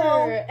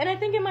sure. And I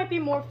think it might be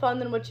more fun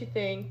than what you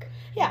think.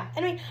 Yeah,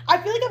 I mean, I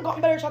feel like I've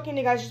gotten better at talking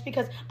to guys just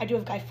because I do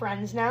have guy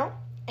friends now.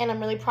 And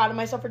I'm really proud of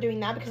myself for doing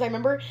that, because I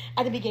remember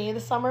at the beginning of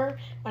the summer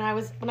when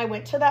I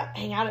went to that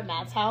hangout at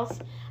Matt's house,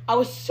 I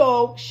was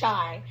so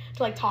shy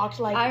to like talk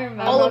to like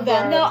all of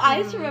them. No,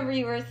 I just remember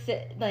you were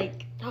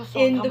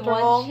in the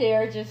one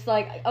chair, just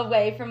like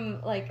away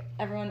from like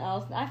everyone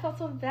else, and I felt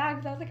so bad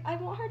because I was like, I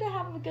want her to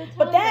have a good time.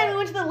 But then we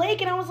went to the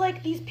lake, and I was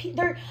like, these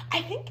people.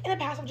 I think in the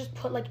past I've just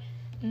put like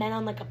men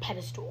on like a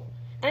pedestal,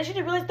 and I should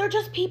have realized they're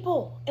just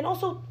people, and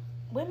also.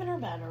 Women are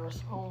better,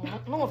 so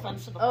no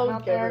offense to the men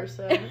out there.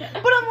 But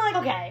I'm like,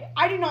 okay,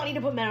 I do not need to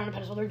put men on a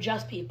pedestal. They're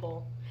just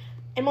people.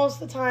 And most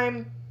of the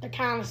time, they're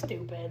kind of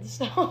stupid.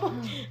 So,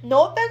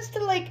 no offense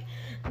to, like,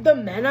 the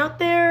men out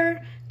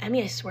there. I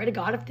mean, I swear to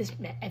God, if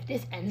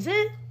this ends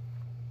it,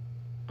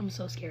 I'm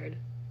so scared.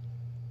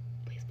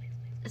 Please.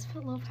 Let's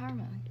put a little power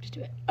mode. Just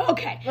do it.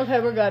 Okay. Okay,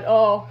 we're good.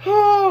 Oh,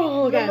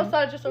 okay. We almost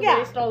thought it just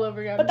erased all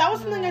over again. But that was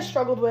something I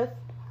struggled with.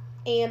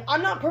 And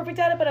I'm not perfect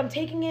at it, but I'm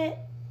taking it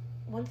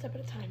one step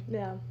at a time.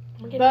 Yeah.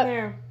 We're getting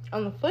there.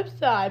 On the flip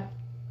side,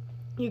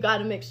 you got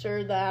to make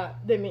sure that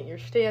they meet your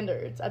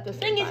standards at the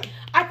same time. The thing is,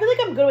 I feel like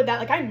I'm good with that.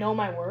 Like, I know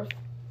my worth.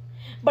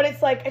 But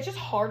it's like, it's just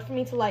hard for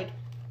me to, like,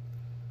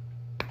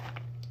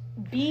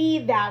 be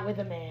that with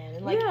a man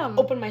and, like,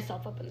 open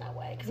myself up in that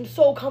way. Because I'm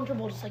so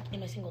comfortable just, like, in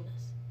my singleness.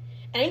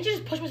 And I need to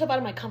just push myself out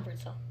of my comfort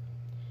zone.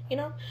 You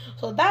know?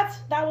 So that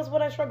was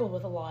what I struggled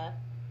with a lot.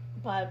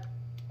 But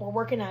we're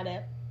working at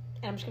it.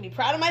 And I'm just going to be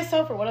proud of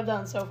myself for what I've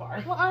done so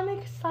far. Well, I'm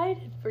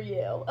excited for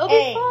you. It'll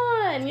be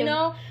fun, you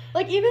know?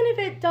 Like, even if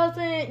it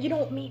doesn't, you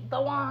don't meet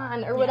the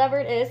one or whatever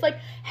it is. Like,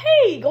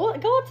 hey, go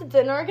out to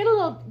dinner. Get a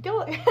little,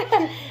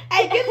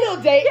 hey, get a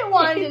little date. Get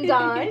wined and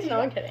dined. No,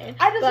 I'm kidding.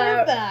 I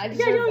deserve that.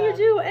 You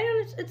do.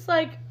 And it's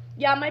like,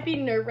 yeah, it might be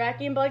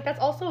nerve-wracking, but, like,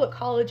 that's also what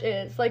college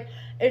is. Like,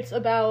 it's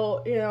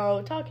about, you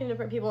know, talking to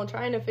different people and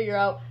trying to figure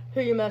out who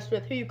you mess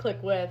with, who you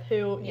click with,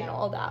 who, you know,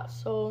 all that.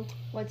 So,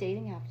 what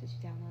dating app did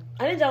you download?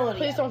 I didn't download it.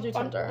 Please don't do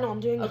Tinder. No,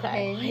 I'm doing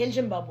Hinge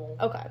and Bubble.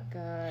 Okay.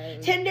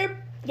 Good. Tinder.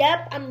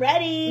 Yep, I'm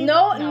ready.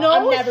 No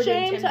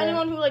shame to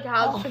anyone who like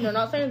has Tinder.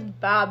 Not saying it's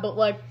bad, but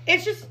like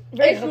it's just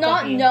it's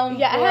not known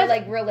for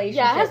like relationships.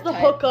 Yeah, it has the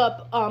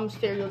hookup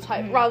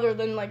stereotype rather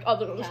than like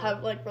other ones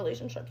have like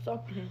relationships.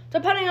 So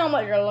depending on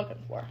what you're looking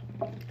for.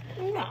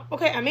 Yeah.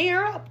 Okay, Emmie,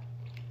 you're up.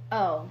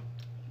 Oh.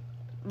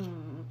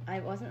 I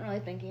wasn't really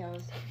thinking. I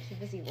was too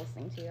busy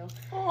listening to you.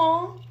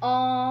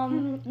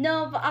 Aww.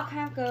 No, but I'll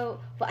kind of go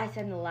what I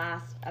said in the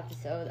last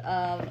episode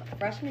of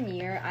freshman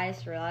year. I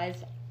just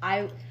realized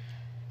I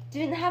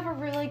didn't have a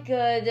really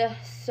good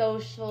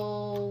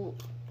social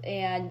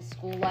and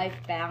school life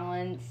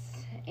balance.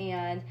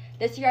 And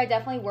this year I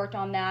definitely worked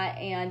on that.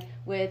 And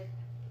with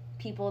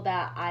people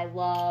that I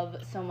love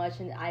so much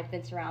and I've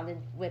been surrounded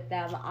with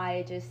them,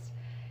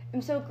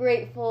 I'm so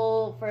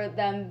grateful for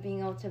them being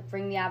able to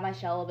bring me out of my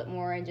shell a little bit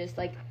more and just,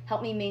 like,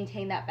 help me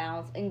maintain that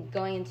balance. And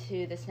going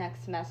into this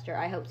next semester,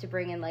 I hope to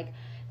bring in, like,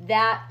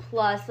 that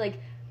plus, like,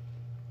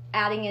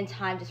 adding in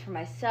time just for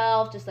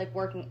myself, just, like,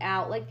 working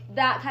out, like,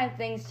 that kind of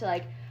things to,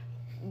 like,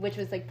 which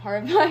was, like,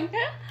 part of my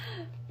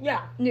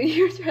New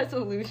Year's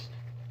resolution.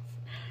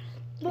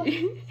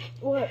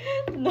 What?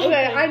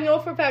 Okay, I know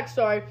for a fact,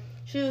 sorry.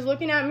 She was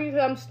looking at me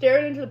because I'm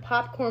staring into the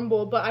popcorn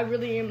bowl, but I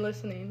really am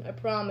listening, I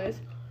promise.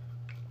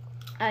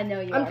 I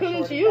know you I'm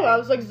coming to you. I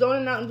was, like,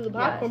 zoning out into the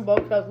popcorn bowl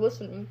because I was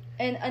listening.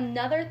 And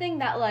another thing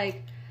that,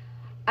 like,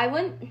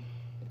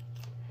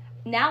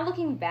 now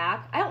looking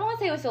back, I don't want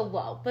to say it was so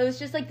low, but it was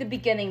just, like, the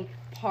beginning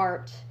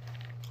part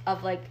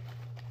of, like,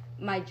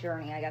 my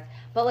journey, I guess.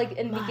 But, like,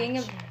 in the beginning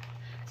of...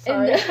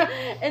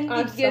 In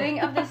the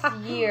beginning of this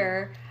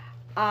year,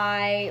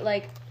 I,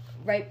 like,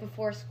 right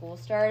before school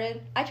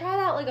started, I tried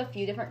out, like, a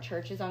few different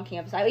churches on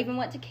campus. I even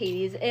went to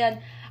Katie's, and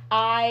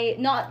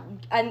I'm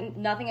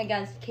nothing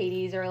against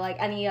Katie's or, like,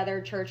 any other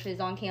churches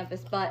on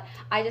campus, but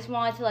I just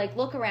wanted to, like,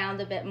 look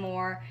around a bit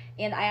more,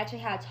 and I actually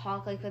had a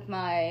talk, like, with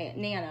my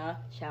Nana,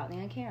 shout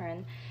Nana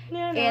Karen,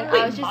 Nana. And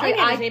I was just my like,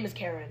 Nana's name is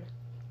Karen.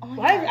 Oh my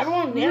Why gosh. is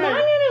everyone Nana? My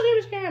Nana's name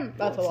is Karen.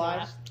 That's a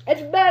lie.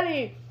 It's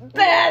Betty.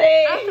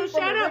 Betty!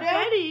 Shout out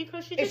Betty,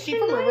 because she just Is she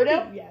from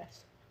Riverdale?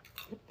 Yes.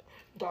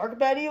 Dark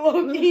Betty,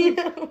 Loki.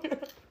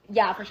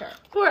 Yeah, for sure.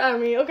 Poor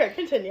Emmie. Okay,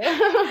 continue.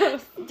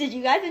 Did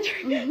you guys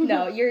enjoy?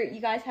 No, you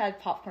guys had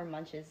popcorn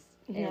munches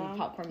and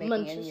popcorn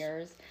making in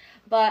yours.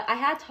 But I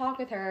had a talk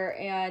with her,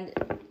 and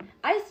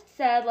I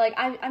said, like,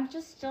 I'm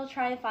just still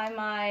trying to find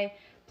my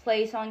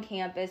place on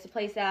campus, a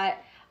place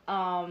that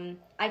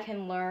I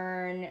can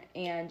learn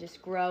and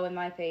just grow in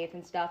my faith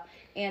and stuff.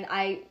 And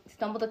I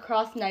stumbled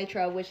across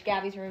Nitro, which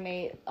Gabby's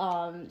roommate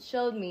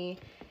showed me,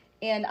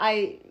 and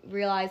I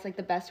realized, like,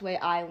 the best way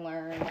I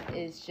learn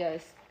is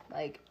just,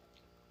 like,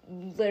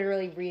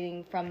 literally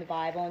reading from the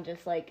Bible and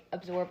just, like,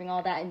 absorbing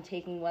all that and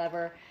taking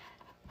whatever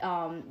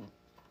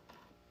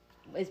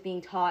is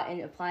being taught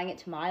and applying it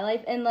to my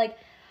life. And, like,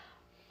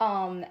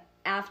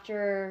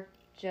 after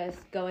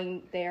just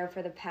going there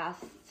for the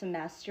past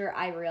semester,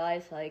 I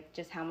realized, like,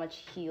 just how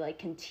much he, like,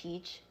 can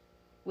teach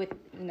with,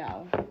 I don't even know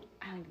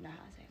how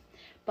to say it.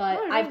 But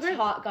what was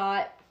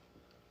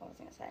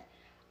I gonna say?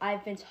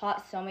 I've been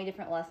taught so many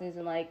different lessons,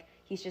 and, like,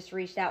 he's just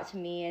reached out to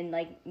me and,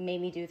 like, made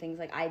me do things,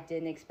 like, I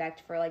didn't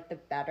expect for, like, the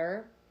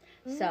better.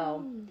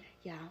 So,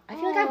 yeah. I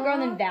feel like I've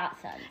grown in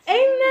that sense.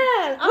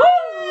 Amen!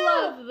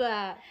 I love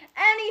that.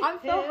 Anywho. I'm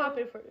so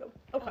happy for you.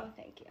 Okay. Oh,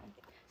 thank you.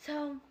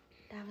 So,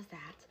 that was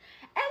that.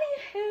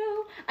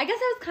 Anywho, I guess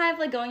I was kind of,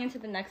 like, going into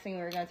the next thing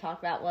we were going to talk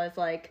about was,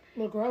 like,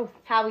 the growth.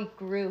 How we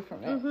grew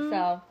from it. Mm-hmm.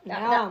 So,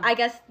 I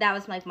guess that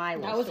was, like, my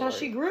little That was story. how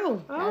she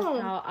grew. That's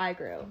how I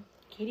grew.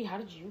 Katie, how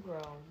did you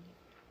grow?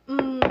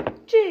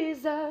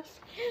 Jesus.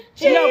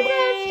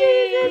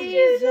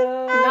 Jesus.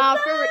 Nah,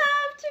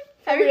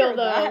 for real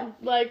though.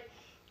 Like,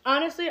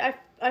 honestly,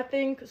 I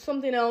think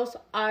something else.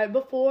 I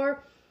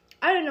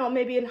don't know,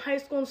 maybe in high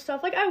school and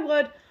stuff, like, I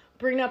would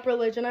bring up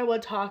religion, I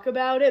would talk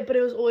about it, but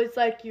it was always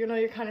like,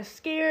 you're kind of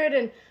scared,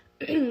 and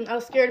I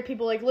was scared of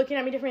people, like, looking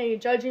at me differently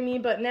and judging me.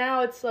 But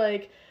now it's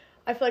like,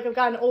 I feel like I've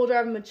gotten older,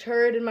 I've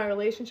matured, and my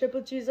relationship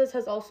with Jesus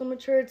has also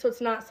matured, so it's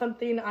not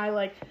something I,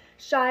 like,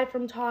 shy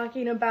from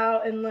talking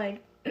about. And,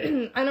 like,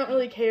 I don't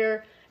really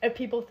care if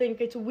people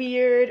think it's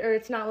weird or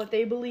it's not what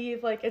they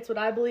believe. Like, it's what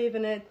I believe,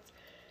 and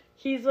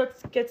he's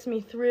what gets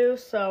me through.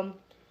 So,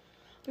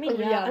 I mean,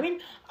 yeah. I mean,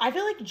 I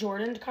feel like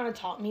Jordan kind of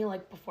taught me,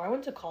 like, before I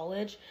went to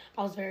college,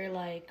 I was very,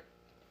 like,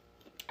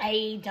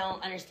 I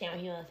don't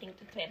understand what people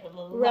think, blah,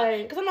 blah, blah,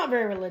 right? Because I'm not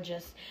very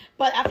religious.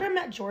 But after I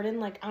met Jordan,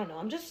 like, I don't know,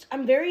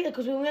 I'm very,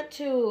 because we went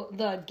to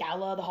the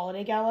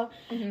holiday gala,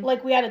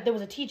 like, there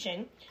was a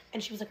teaching,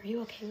 and she was like, are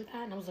you okay with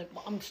that? And I was like,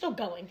 well, I'm still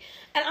going.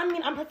 And I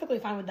mean, I'm perfectly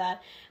fine with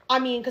that. I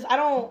mean, because I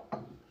don't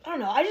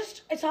know,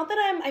 it's not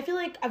that I feel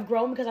like I've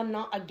grown because I'm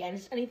not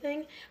against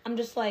anything. I'm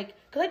just, like,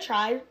 because I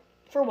tried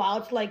for a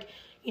while to, like,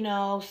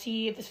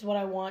 see if this is what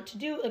I want to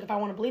do, like, if I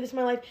want to believe this in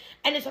my life,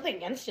 and it's nothing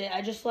against it.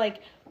 I just,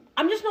 like,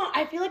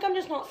 I feel like I'm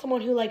just not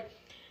someone who, like,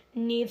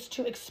 needs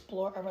to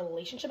explore a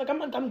relationship. Like,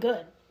 I'm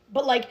good.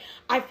 But, like,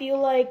 I feel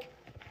like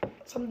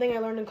something I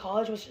learned in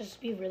college was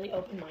just be really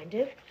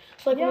open-minded.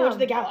 So, like, when we went to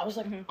the gala, I was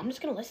like, I'm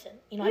just gonna listen.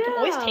 I can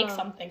always take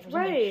something from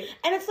something. Right.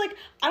 And it's like,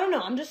 I don't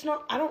know,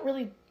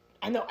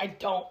 I know I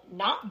don't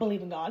not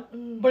believe in God,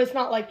 but it's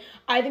not like,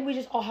 I think we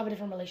just all have a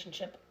different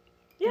relationship.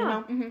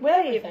 Yeah. With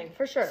everything.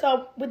 For sure.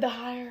 So, with the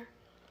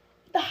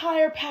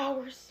higher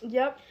powers.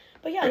 Yep.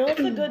 But yeah, no,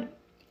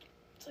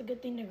 it's a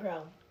good thing to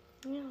grow.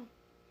 Yeah.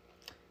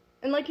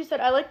 And like you said,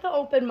 I like the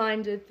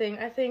open-minded thing.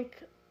 I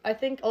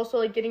think also,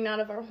 like, getting out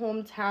of our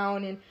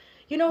hometown and,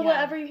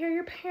 whatever you hear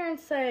your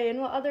parents say and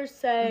what others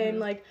say. And,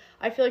 like,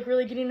 I feel like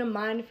really getting a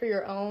mind for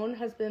your own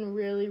has been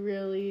really,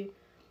 really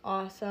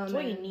awesome. That's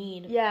what you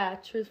need. Yeah,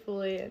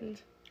 truthfully.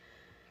 And,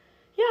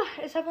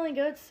 yeah, it's definitely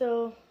good.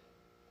 So,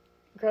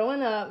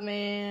 growing up,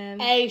 man.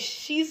 Hey,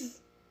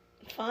 she's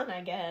fun, I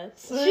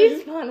guess.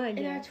 She's fun, I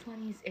In our guess.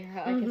 20s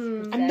era, I guess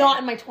you could say. I'm not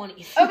in my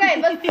 20s. Okay,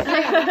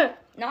 but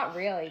not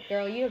really.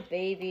 Girl, you a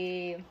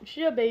baby.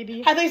 She a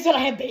baby. I thought you said I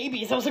had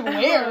babies. I was like,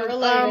 where?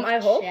 Like, I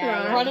hope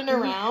yeah. not. running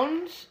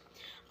around.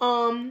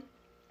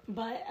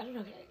 But I don't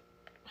know.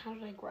 How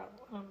did I grow?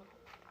 I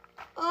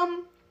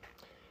don't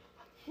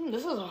know.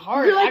 This is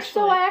hard. You're like,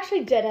 actually. so I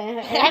actually didn't.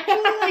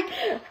 Actually,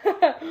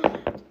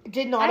 like,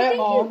 did not I at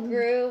think all. you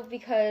grew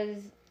because...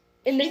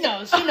 She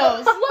knows. Well,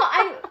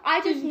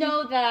 I just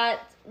know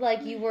that,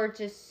 like, you were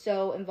just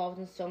so involved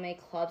in so many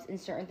clubs and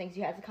certain things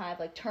you had to kind of,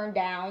 like, turn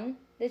down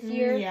this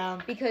year. Yeah.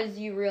 Because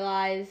you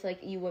realized, like,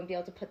 you wouldn't be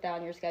able to put that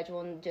on your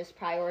schedule and just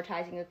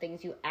prioritizing the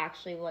things you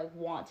actually, like,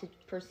 want to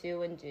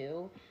pursue and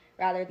do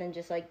rather than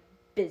just, like,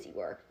 busy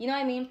work. You know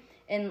what I mean?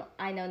 And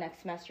I know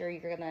next semester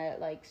you're gonna,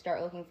 like,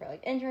 start looking for,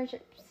 like, internships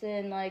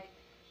and, like,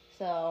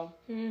 so.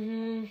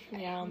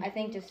 Yeah. I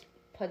think just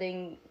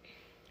putting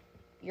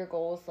your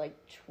goals, like,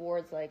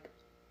 towards, like,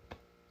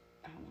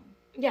 I don't know.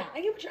 Yeah,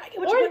 I get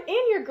what you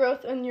And your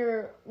growth and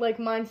your, like,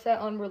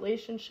 mindset on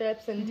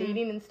relationships and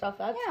dating and stuff.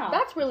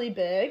 That's really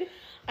big.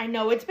 I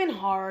know, it's been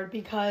hard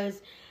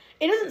because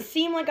it doesn't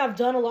seem like I've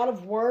done a lot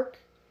of work,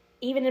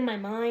 even in my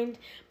mind,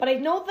 but I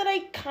know that I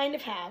kind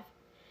of have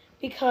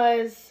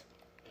because,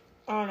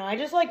 I don't know, I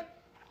just, like,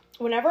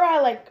 whenever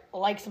I,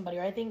 like somebody,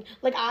 or I think,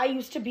 like, I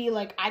used to be,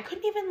 like, I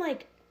couldn't even,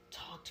 like,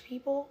 talk to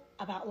people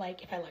about,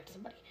 like, if I liked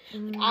somebody.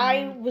 Like,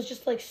 I was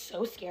just, like,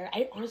 so scared.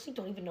 I honestly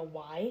don't even know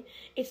why.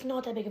 It's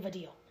not that big of a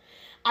deal.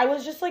 I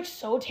was just, like,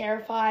 so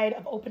terrified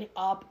of opening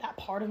up that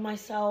part of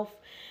myself,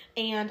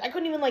 and I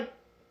couldn't even, like,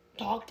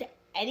 talk to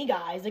any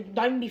guys, like,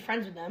 not even be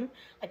friends with them.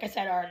 Like I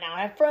said, now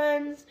I have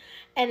friends,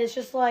 and it's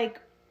just like,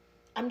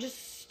 I'm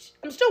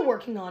still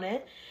working on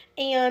it,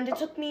 and it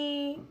took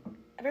me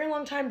a very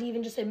long time to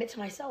even just admit to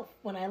myself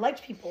when I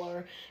liked people,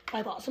 or if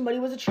I thought somebody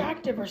was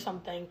attractive or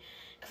something,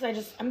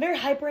 because I'm very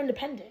hyper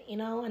independent, you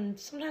know, and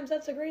sometimes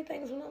that's a great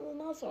thing, sometimes it's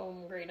not so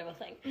great of a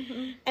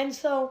thing, and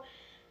so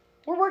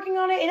we're working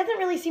on it. It doesn't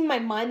really seem in my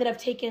mind that I've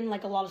taken,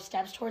 like, a lot of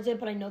steps towards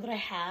it, but I know that I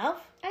have.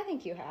 I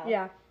think you have.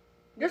 Yeah.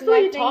 Just the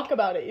way you talk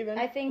about it, even.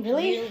 I think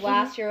Really? you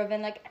last year have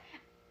been like,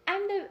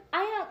 I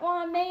don't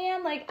want a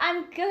man. Like,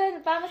 I'm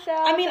good by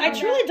myself. I mean, I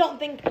truly don't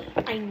think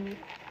I don't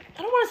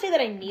want to say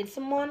that I need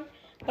someone,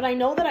 but I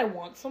know that I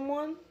want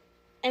someone.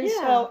 And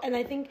so, and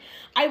I think,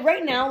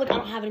 right now, like, I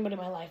don't have anybody in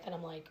my life that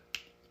I'm like,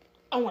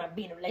 I want to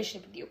be in a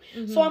relationship with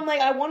you. So I'm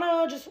like, I want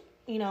to just,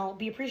 you know,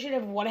 be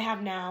appreciative of what I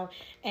have now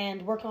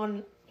and work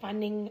on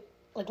finding,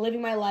 like,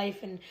 living my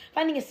life and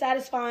finding a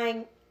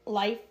satisfying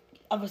life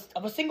of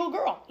a single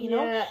girl, you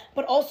know?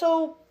 But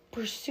also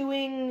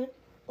pursuing,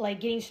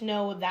 like, getting to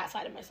know that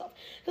side of myself.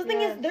 Because the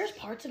thing is, there's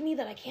parts of me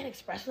that I can't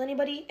express with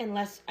anybody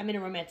unless I'm in a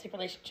romantic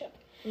relationship.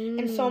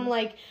 And so I'm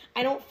like,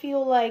 I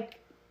feel like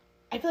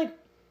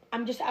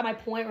I'm just at my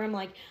point where I'm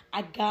like,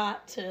 I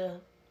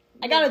gotta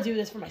do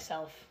this for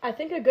myself. I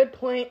think a good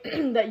point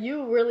that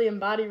you really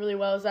embody really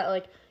well is that,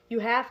 like, you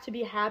have to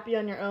be happy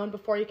on your own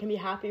before you can be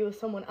happy with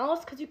someone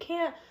else, because you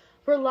can't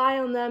rely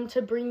on them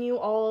to bring you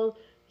all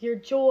your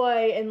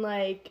joy and,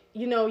 like,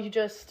 you know, you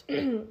just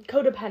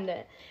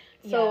codependent.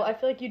 So I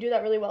feel like you do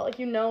that really well. Like,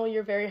 you know,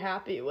 you're very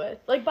happy with,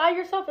 like, by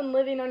yourself and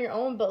living on your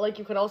own, but, like,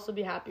 you could also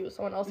be happy with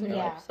someone else in your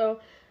life. So,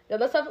 yeah,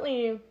 that's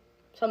definitely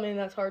something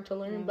that's hard to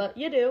learn, but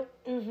you do.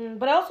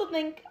 But I also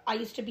think I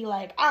used to be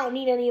like, I don't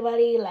need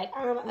anybody, like,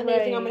 I'm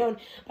amazing on my own.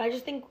 But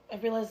I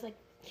realized, like,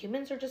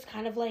 humans are just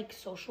kind of like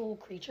social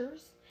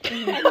creatures.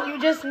 And you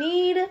just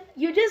need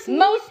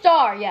most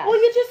are, yes. Well,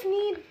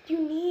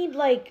 you need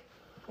like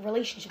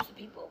relationships with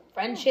people,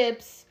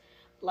 friendships,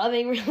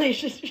 loving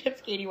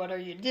relationships. Katie, what are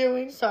you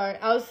doing? Sorry,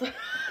 I was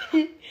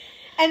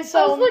and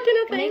so I was looking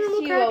at the makes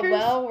animal you crackers. a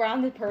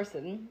well-rounded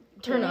person.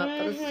 Turn up.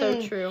 That is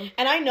so true.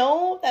 And I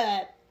know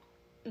that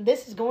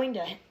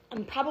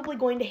I'm probably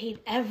going to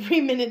hate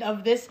every minute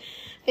of this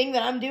thing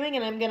that I'm doing,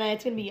 and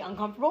it's gonna be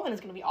uncomfortable, and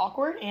it's gonna be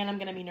awkward, and I'm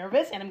gonna be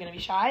nervous, and I'm gonna be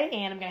shy,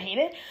 and I'm gonna hate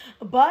it.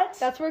 But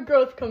That's where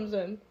growth comes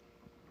in.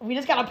 we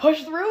just gotta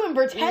push through and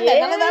pretend that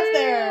none of that's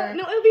there.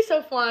 No, it'll be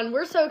so fun.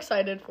 We're so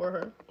excited for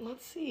her.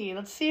 Let's see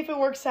if it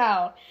works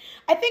out.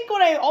 I think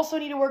what I also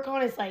need to work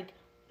on is like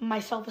my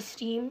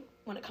self-esteem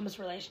when it comes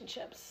to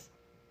relationships.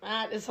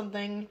 That is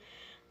something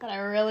that I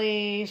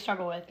really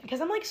struggle with because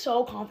I'm like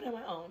so confident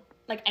in my own.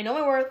 Like, I know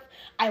my worth.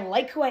 I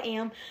like who I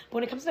am. But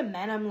when it comes to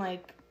men, I'm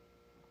like,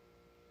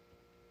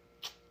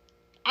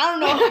 I don't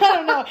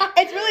know.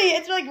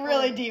 It's like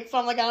really deep. So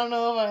I'm like, I don't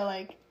know if I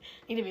like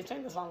need to be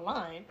saying this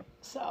online.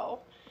 So,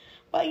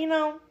 but you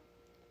know,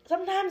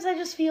 sometimes I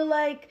just feel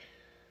like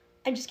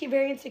I just get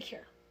very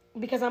insecure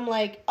because I'm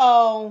like,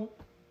 oh,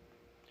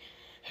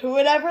 who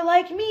would ever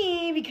like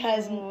me?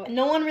 Because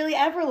no one really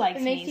ever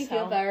likes me. It makes you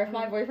feel better if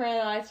my boyfriend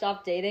and I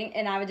stopped dating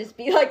and I would just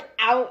be like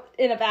out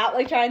and about,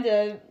 like trying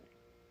to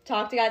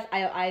talk to guys.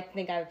 I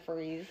think I would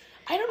freeze.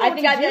 I don't know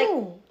what to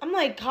do. I'm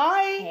like,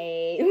 hi.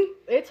 Hey.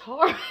 It's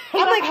hard.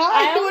 I'm like,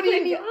 hi. What do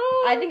you mean?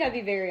 I think I'd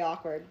be very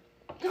awkward.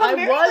 I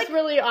was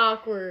really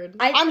awkward.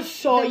 I'm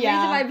so, the reason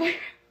my boyfriend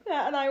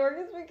and I work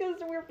is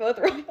because we're both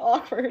really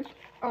awkward.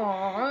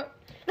 Aww.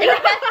 In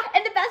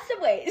the best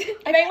of ways.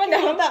 I think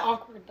you're not that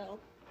awkward, though.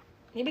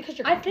 Maybe because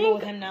you're comfortable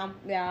with him now.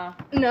 Yeah.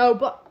 No,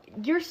 but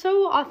you're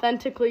so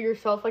authentically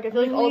yourself. Like, I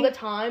feel like all the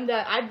time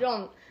that I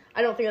don't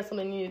think that's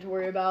something you need to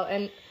worry about.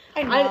 And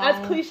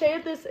as cliche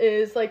as this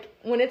is, like,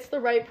 when it's the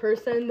right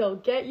person, they'll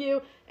get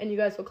you, and you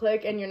guys will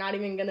click, and you're not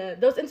even gonna,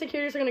 those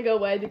insecurities are gonna go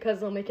away because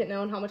they'll make it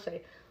known how much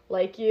they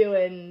like you,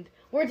 and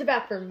words of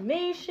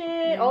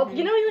affirmation, all,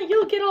 you know,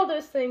 you'll get all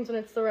those things when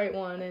it's the right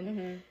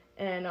one,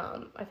 and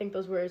I think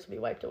those words will be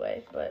wiped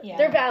away, but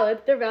they're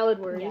valid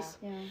words.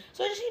 Yeah.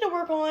 So I just need to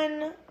work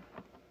on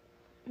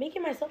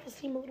making my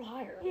self-esteem a little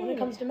higher when it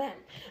comes to men,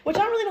 which I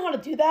don't really know how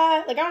to do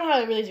that. Like, I don't know how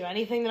to really do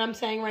anything that I'm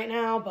saying right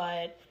now,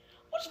 but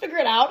we'll just figure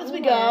it out as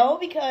we go,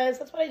 because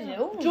that's what I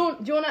do. Do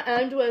you want to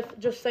end with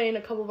just saying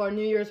a couple of our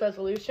New Year's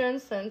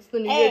resolutions, since the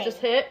New Year just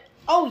hit?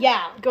 Oh,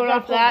 yeah. Going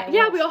off that.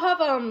 Yeah, we all have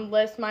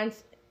lists.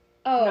 Mine's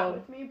not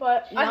with me,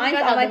 but mine's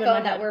on my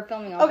phone that we're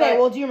filming on. Okay,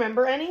 well, do you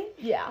remember any?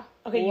 Yeah.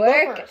 Okay, you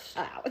go first.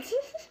 Out.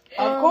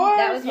 Of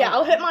course.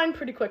 I'll hit mine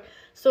pretty quick.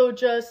 So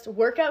just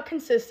work out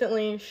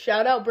consistently.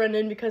 Shout out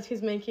Brendan because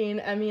he's making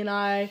Emmie and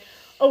I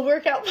a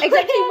workout plan.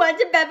 Except he went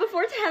to bed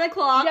before 10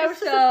 o'clock. Yeah, we're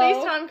supposed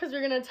to FaceTime because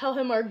we're going to tell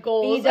him our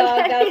goals. That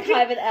was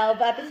kind of an L,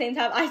 but at the same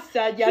time, I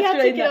said yesterday. You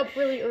have to get up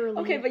really early.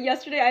 Okay, but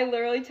yesterday I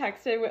literally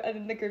texted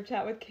in the group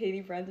chat with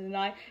Katie, Brendan, and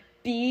I,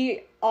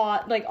 be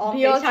on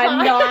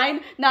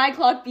FaceTime 9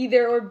 o'clock, be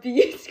there or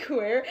be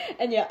square.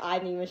 And yeah, I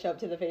didn't even show up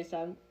to the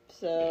FaceTime.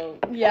 So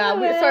yeah,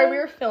 we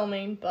were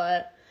filming,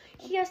 but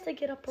he has to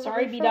get up early.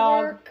 Sorry, for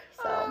B-Dog. work.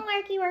 So.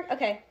 work.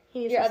 Okay, He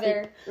needs your to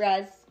other sleep.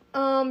 res.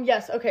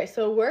 Yes, okay,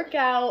 so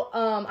workout.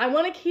 I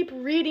want to keep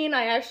reading.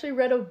 I actually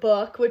read a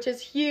book, which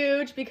is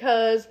huge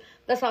because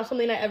that's not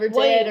something I ever did.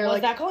 Wait, or was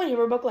like that calling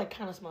your book like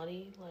kind of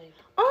smutty? Like,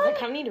 'cause I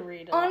kind of need to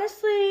read it.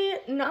 honestly,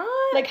 not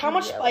Like, how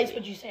much really. spice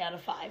would you say out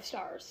of 5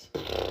 stars?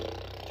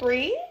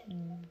 3?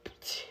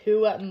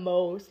 2 at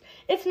most.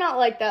 It's not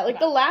like that. Like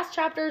the last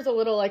chapter is a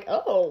little like,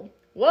 oh,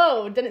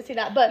 whoa, didn't see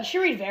that. You But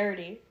should read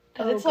Verity.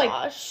 Because Oh, it's like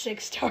gosh.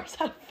 6 stars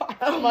out of 5.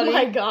 oh Smutty.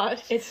 my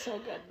gosh. It's so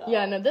good though.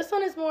 Yeah, no, this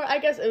one is more, I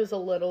guess it was a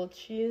little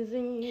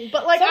cheesy.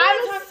 But like,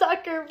 Sometimes I'm a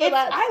sucker for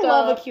that I stuff.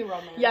 love a cute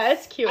romance. Yeah,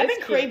 it's cute. I've it's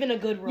been cute. craving a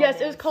good romance.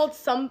 Yes, it was called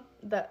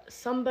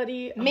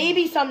Somebody.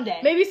 Maybe Someday.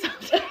 Maybe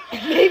someday.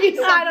 Maybe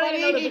I don't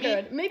even know Somebody. the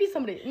word. Maybe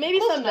somebody. Maybe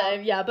Close someday.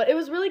 enough. Yeah, but it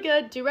was really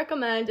good. Do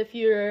recommend if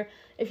you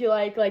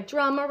like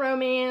drama,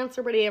 romance,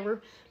 or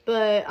whatever.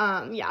 But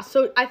yeah.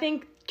 So I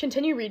think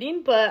continue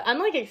reading, but I'm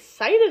like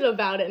excited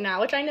about it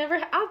now, which I never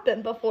have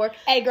been before.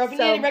 Hey, girl, if you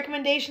So- need any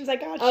recommendations, I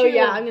got you. Oh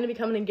yeah, I'm gonna be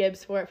coming in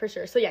Gibbs for it for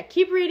sure. So yeah,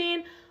 keep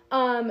reading.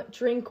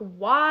 Drink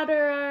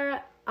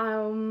water.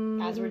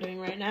 As we're doing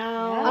right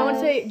now. I want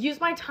to say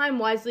use my time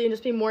wisely and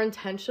just be more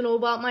intentional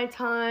about my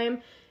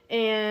time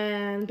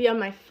and be on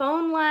my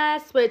phone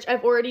less, which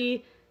I've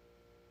already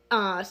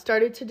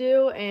started to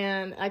do,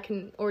 and I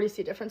can already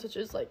see a difference, which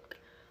is like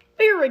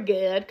very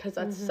good because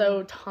that's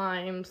so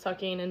time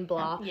sucking and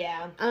blah.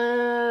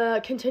 Yeah.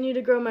 Continue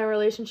to grow my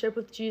relationship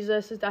with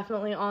Jesus is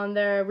definitely on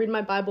there. Read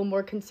my Bible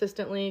more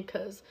consistently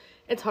because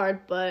it's hard,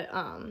 but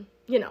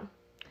you know,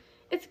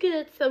 it's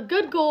good. So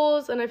good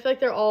goals, and I feel like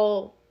they're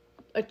all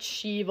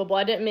achievable.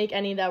 I didn't make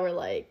any that were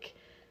like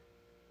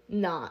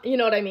not, you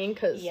know what I mean?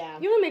 Because Yeah.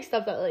 you want to make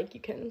stuff that like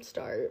you can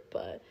start,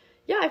 but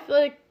yeah, I feel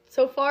like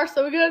so far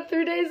so good.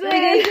 3 days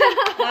in.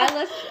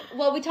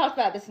 Well, we talked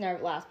about this in our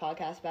last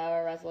podcast about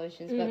our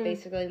resolutions, but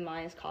basically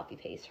mine is copy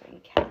paste from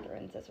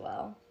Catherine's as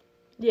well.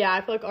 Yeah,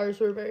 I feel like ours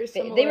were very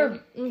similar. They were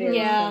very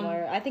Yeah.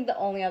 similar. I think the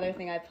only other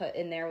thing I put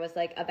in there was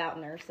like about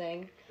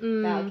nursing,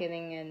 about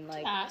getting in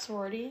like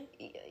Sorority.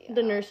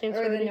 the nursing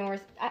or the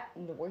sorority.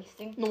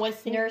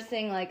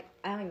 nursing. Like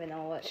I don't even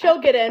know what. She'll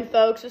get in,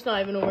 folks. It's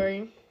not even a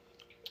worry.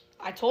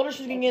 I told her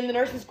she was going to get in the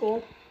nursing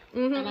school.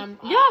 Mm-hmm. And I'm,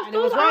 Yeah, and so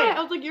it was was I. right.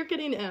 I was like, you're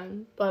getting in,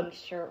 I'm but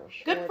sure.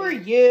 Good for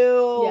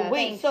you. Yeah,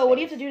 Wait, thanks, so what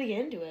do you have to do to get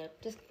into it?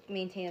 Just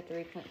maintain a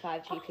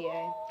 3.5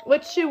 GPA.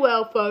 which she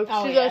will, folks.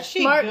 Oh, She's yeah, a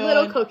she smart good.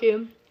 little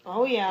cookie.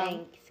 Oh, yeah.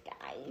 Thanks,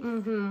 guys.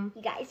 Mm-hmm.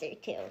 You guys are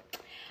too.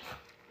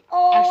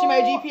 Oh, Actually,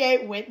 my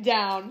GPA went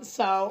down,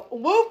 so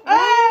whoop. Hey!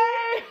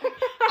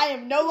 I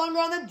am no longer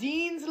on the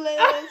dean's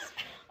list.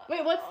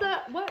 Wait, what's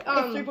that? What? It's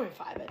 3.5,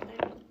 I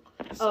think.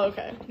 Oh,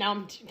 okay.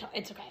 Now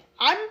it's okay.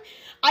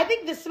 I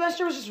think this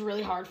semester was just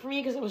really hard for me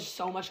because there was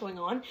so much going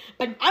on.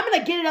 But I'm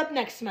gonna get it up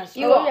next semester.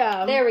 You are.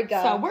 yeah. There we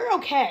go. So we're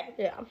okay.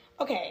 Yeah.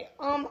 Okay.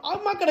 I'm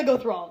not gonna go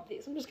through all of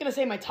these. I'm just gonna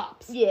say my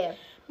tops. Yeah.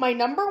 My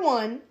number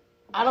one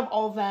out of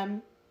all of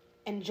them,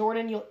 and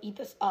Jordan, you'll eat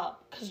this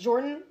up because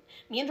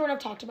me and Jordan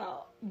have talked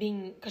about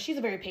being, because she's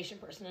a very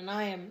patient person and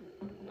I am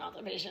not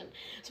that patient.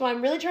 So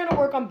I'm really trying to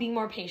work on being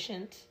more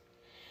patient,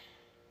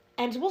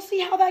 and we'll see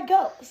how that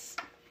goes.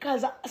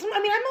 Because, I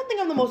don't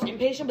think I'm the most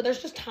impatient, but there's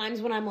just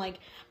times when I'm like,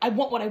 I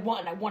want what I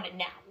want, and I want it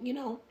now, you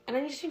know? And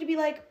I just need to be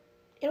like,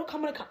 it'll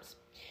come when it comes.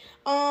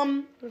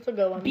 That's a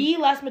good one. Be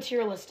less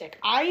materialistic.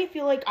 I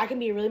feel like I can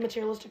be a really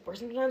materialistic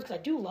person sometimes because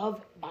I do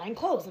love buying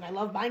clothes, and I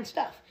love buying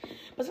stuff.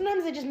 But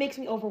sometimes it just makes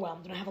me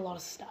overwhelmed, and I have a lot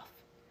of stuff.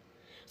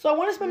 So I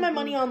want to spend my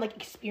money on, like,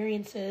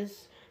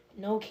 experiences.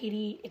 No,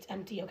 Katie, it's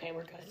empty. Okay,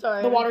 we're good.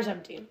 Sorry. The water's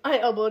empty. I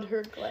elbowed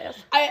her glass.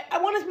 I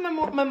want to spend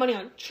my money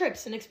on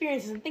trips and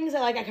experiences and things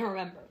that, like, I can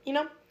remember, you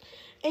know?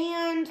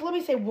 And let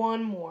me say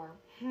one more.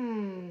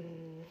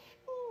 End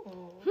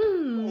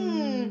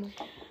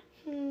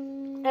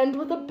And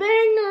with a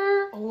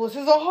banger. oh, this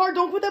is so hard.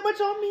 Don't put that much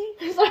on me.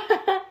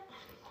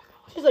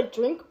 She's like,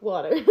 drink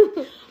water.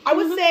 I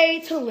would say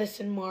to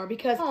listen more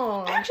because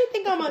Aw. I actually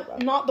think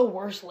I'm not the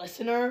worst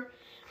listener,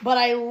 but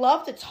I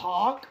love to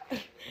talk.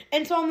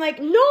 And so I'm like,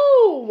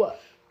 No. what?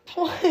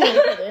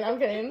 I'm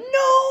kidding.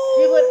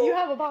 No. You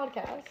have a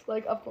podcast,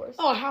 like, of course.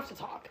 Oh, I have to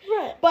talk.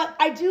 Right. But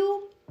I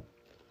do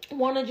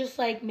want to just,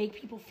 like, make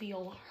people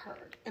feel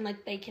heard. And,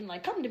 like, they can,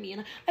 like, come to me.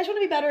 And I just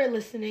want to be better at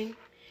listening.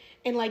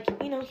 And, like,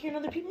 you know, hearing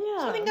other people.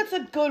 So I Yeah. think that's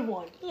a good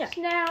one. Yeah.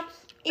 Snaps.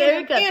 Very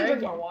And, good, and very drink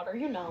good. more water.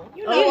 You know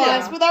Oh, us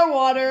yeah. with our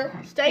water.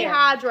 Stay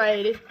Yeah.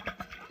 hydrated.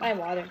 My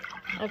water.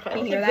 Okay. You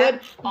It's hear a that?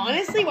 good.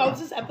 Honestly, why was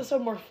this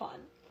episode more fun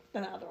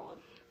than the other one?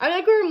 I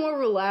think we were more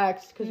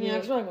relaxed because Yeah,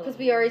 Because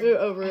we already we were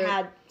over it.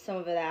 had some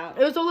of it out.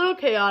 It was a little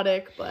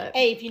chaotic, but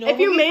Hey, if you know if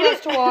you movies made for it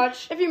us to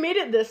watch, if you made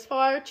it this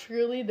far,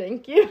 truly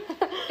thank you.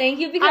 Thank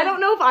you, because I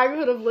don't know if I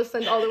would have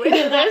listened all the way to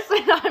this,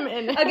 and I'm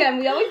in it. Again,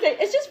 we always say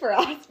it's just for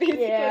us,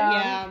 basically.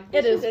 Yeah.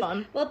 It is It's-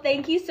 fun. Well,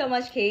 thank you so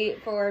much,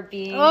 Kate, for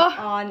being Oh,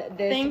 on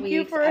this thank week's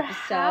you for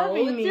episode.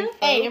 having me.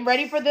 hey, I'm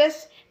ready for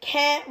this.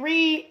 Can't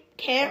read,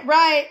 can't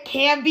write,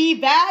 can't be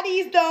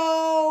baddies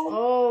though.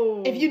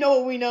 Oh. If you know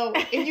what we know,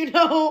 if you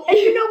know, And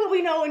you know what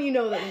we know, and you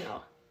know that we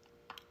know.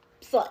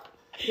 Slut.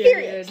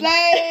 Period.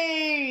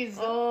 Slays!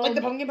 Like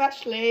the pumpkin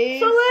patch slays.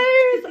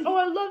 Slays! Oh,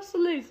 I love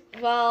slays.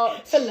 Well,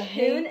 Slay.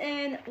 tune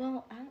in.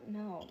 Well, I don't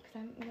know because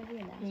I'm gonna be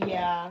in Nashville.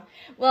 Yeah.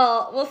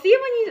 Well, we'll see you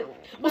when you.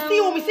 We'll see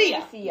you when we see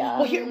ya. ya.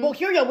 We'll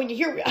hear ya when you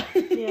hear ya.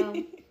 Yeah.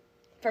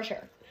 For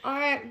sure. All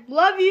right.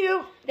 Love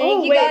you.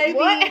 Thank you, wait, guys.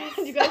 what?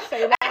 Did you guys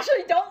say that?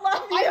 Actually, don't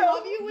love you. I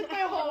love you with my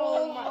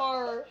whole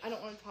heart. I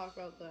don't want to talk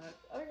about that.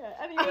 Okay.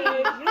 Anyway,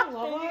 You don't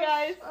love thank you us?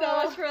 guys so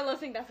much for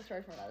listening. That's a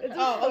story for another time.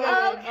 Oh,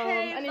 okay.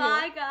 Okay. anyway.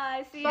 Bye,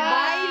 guys. See you. Bye.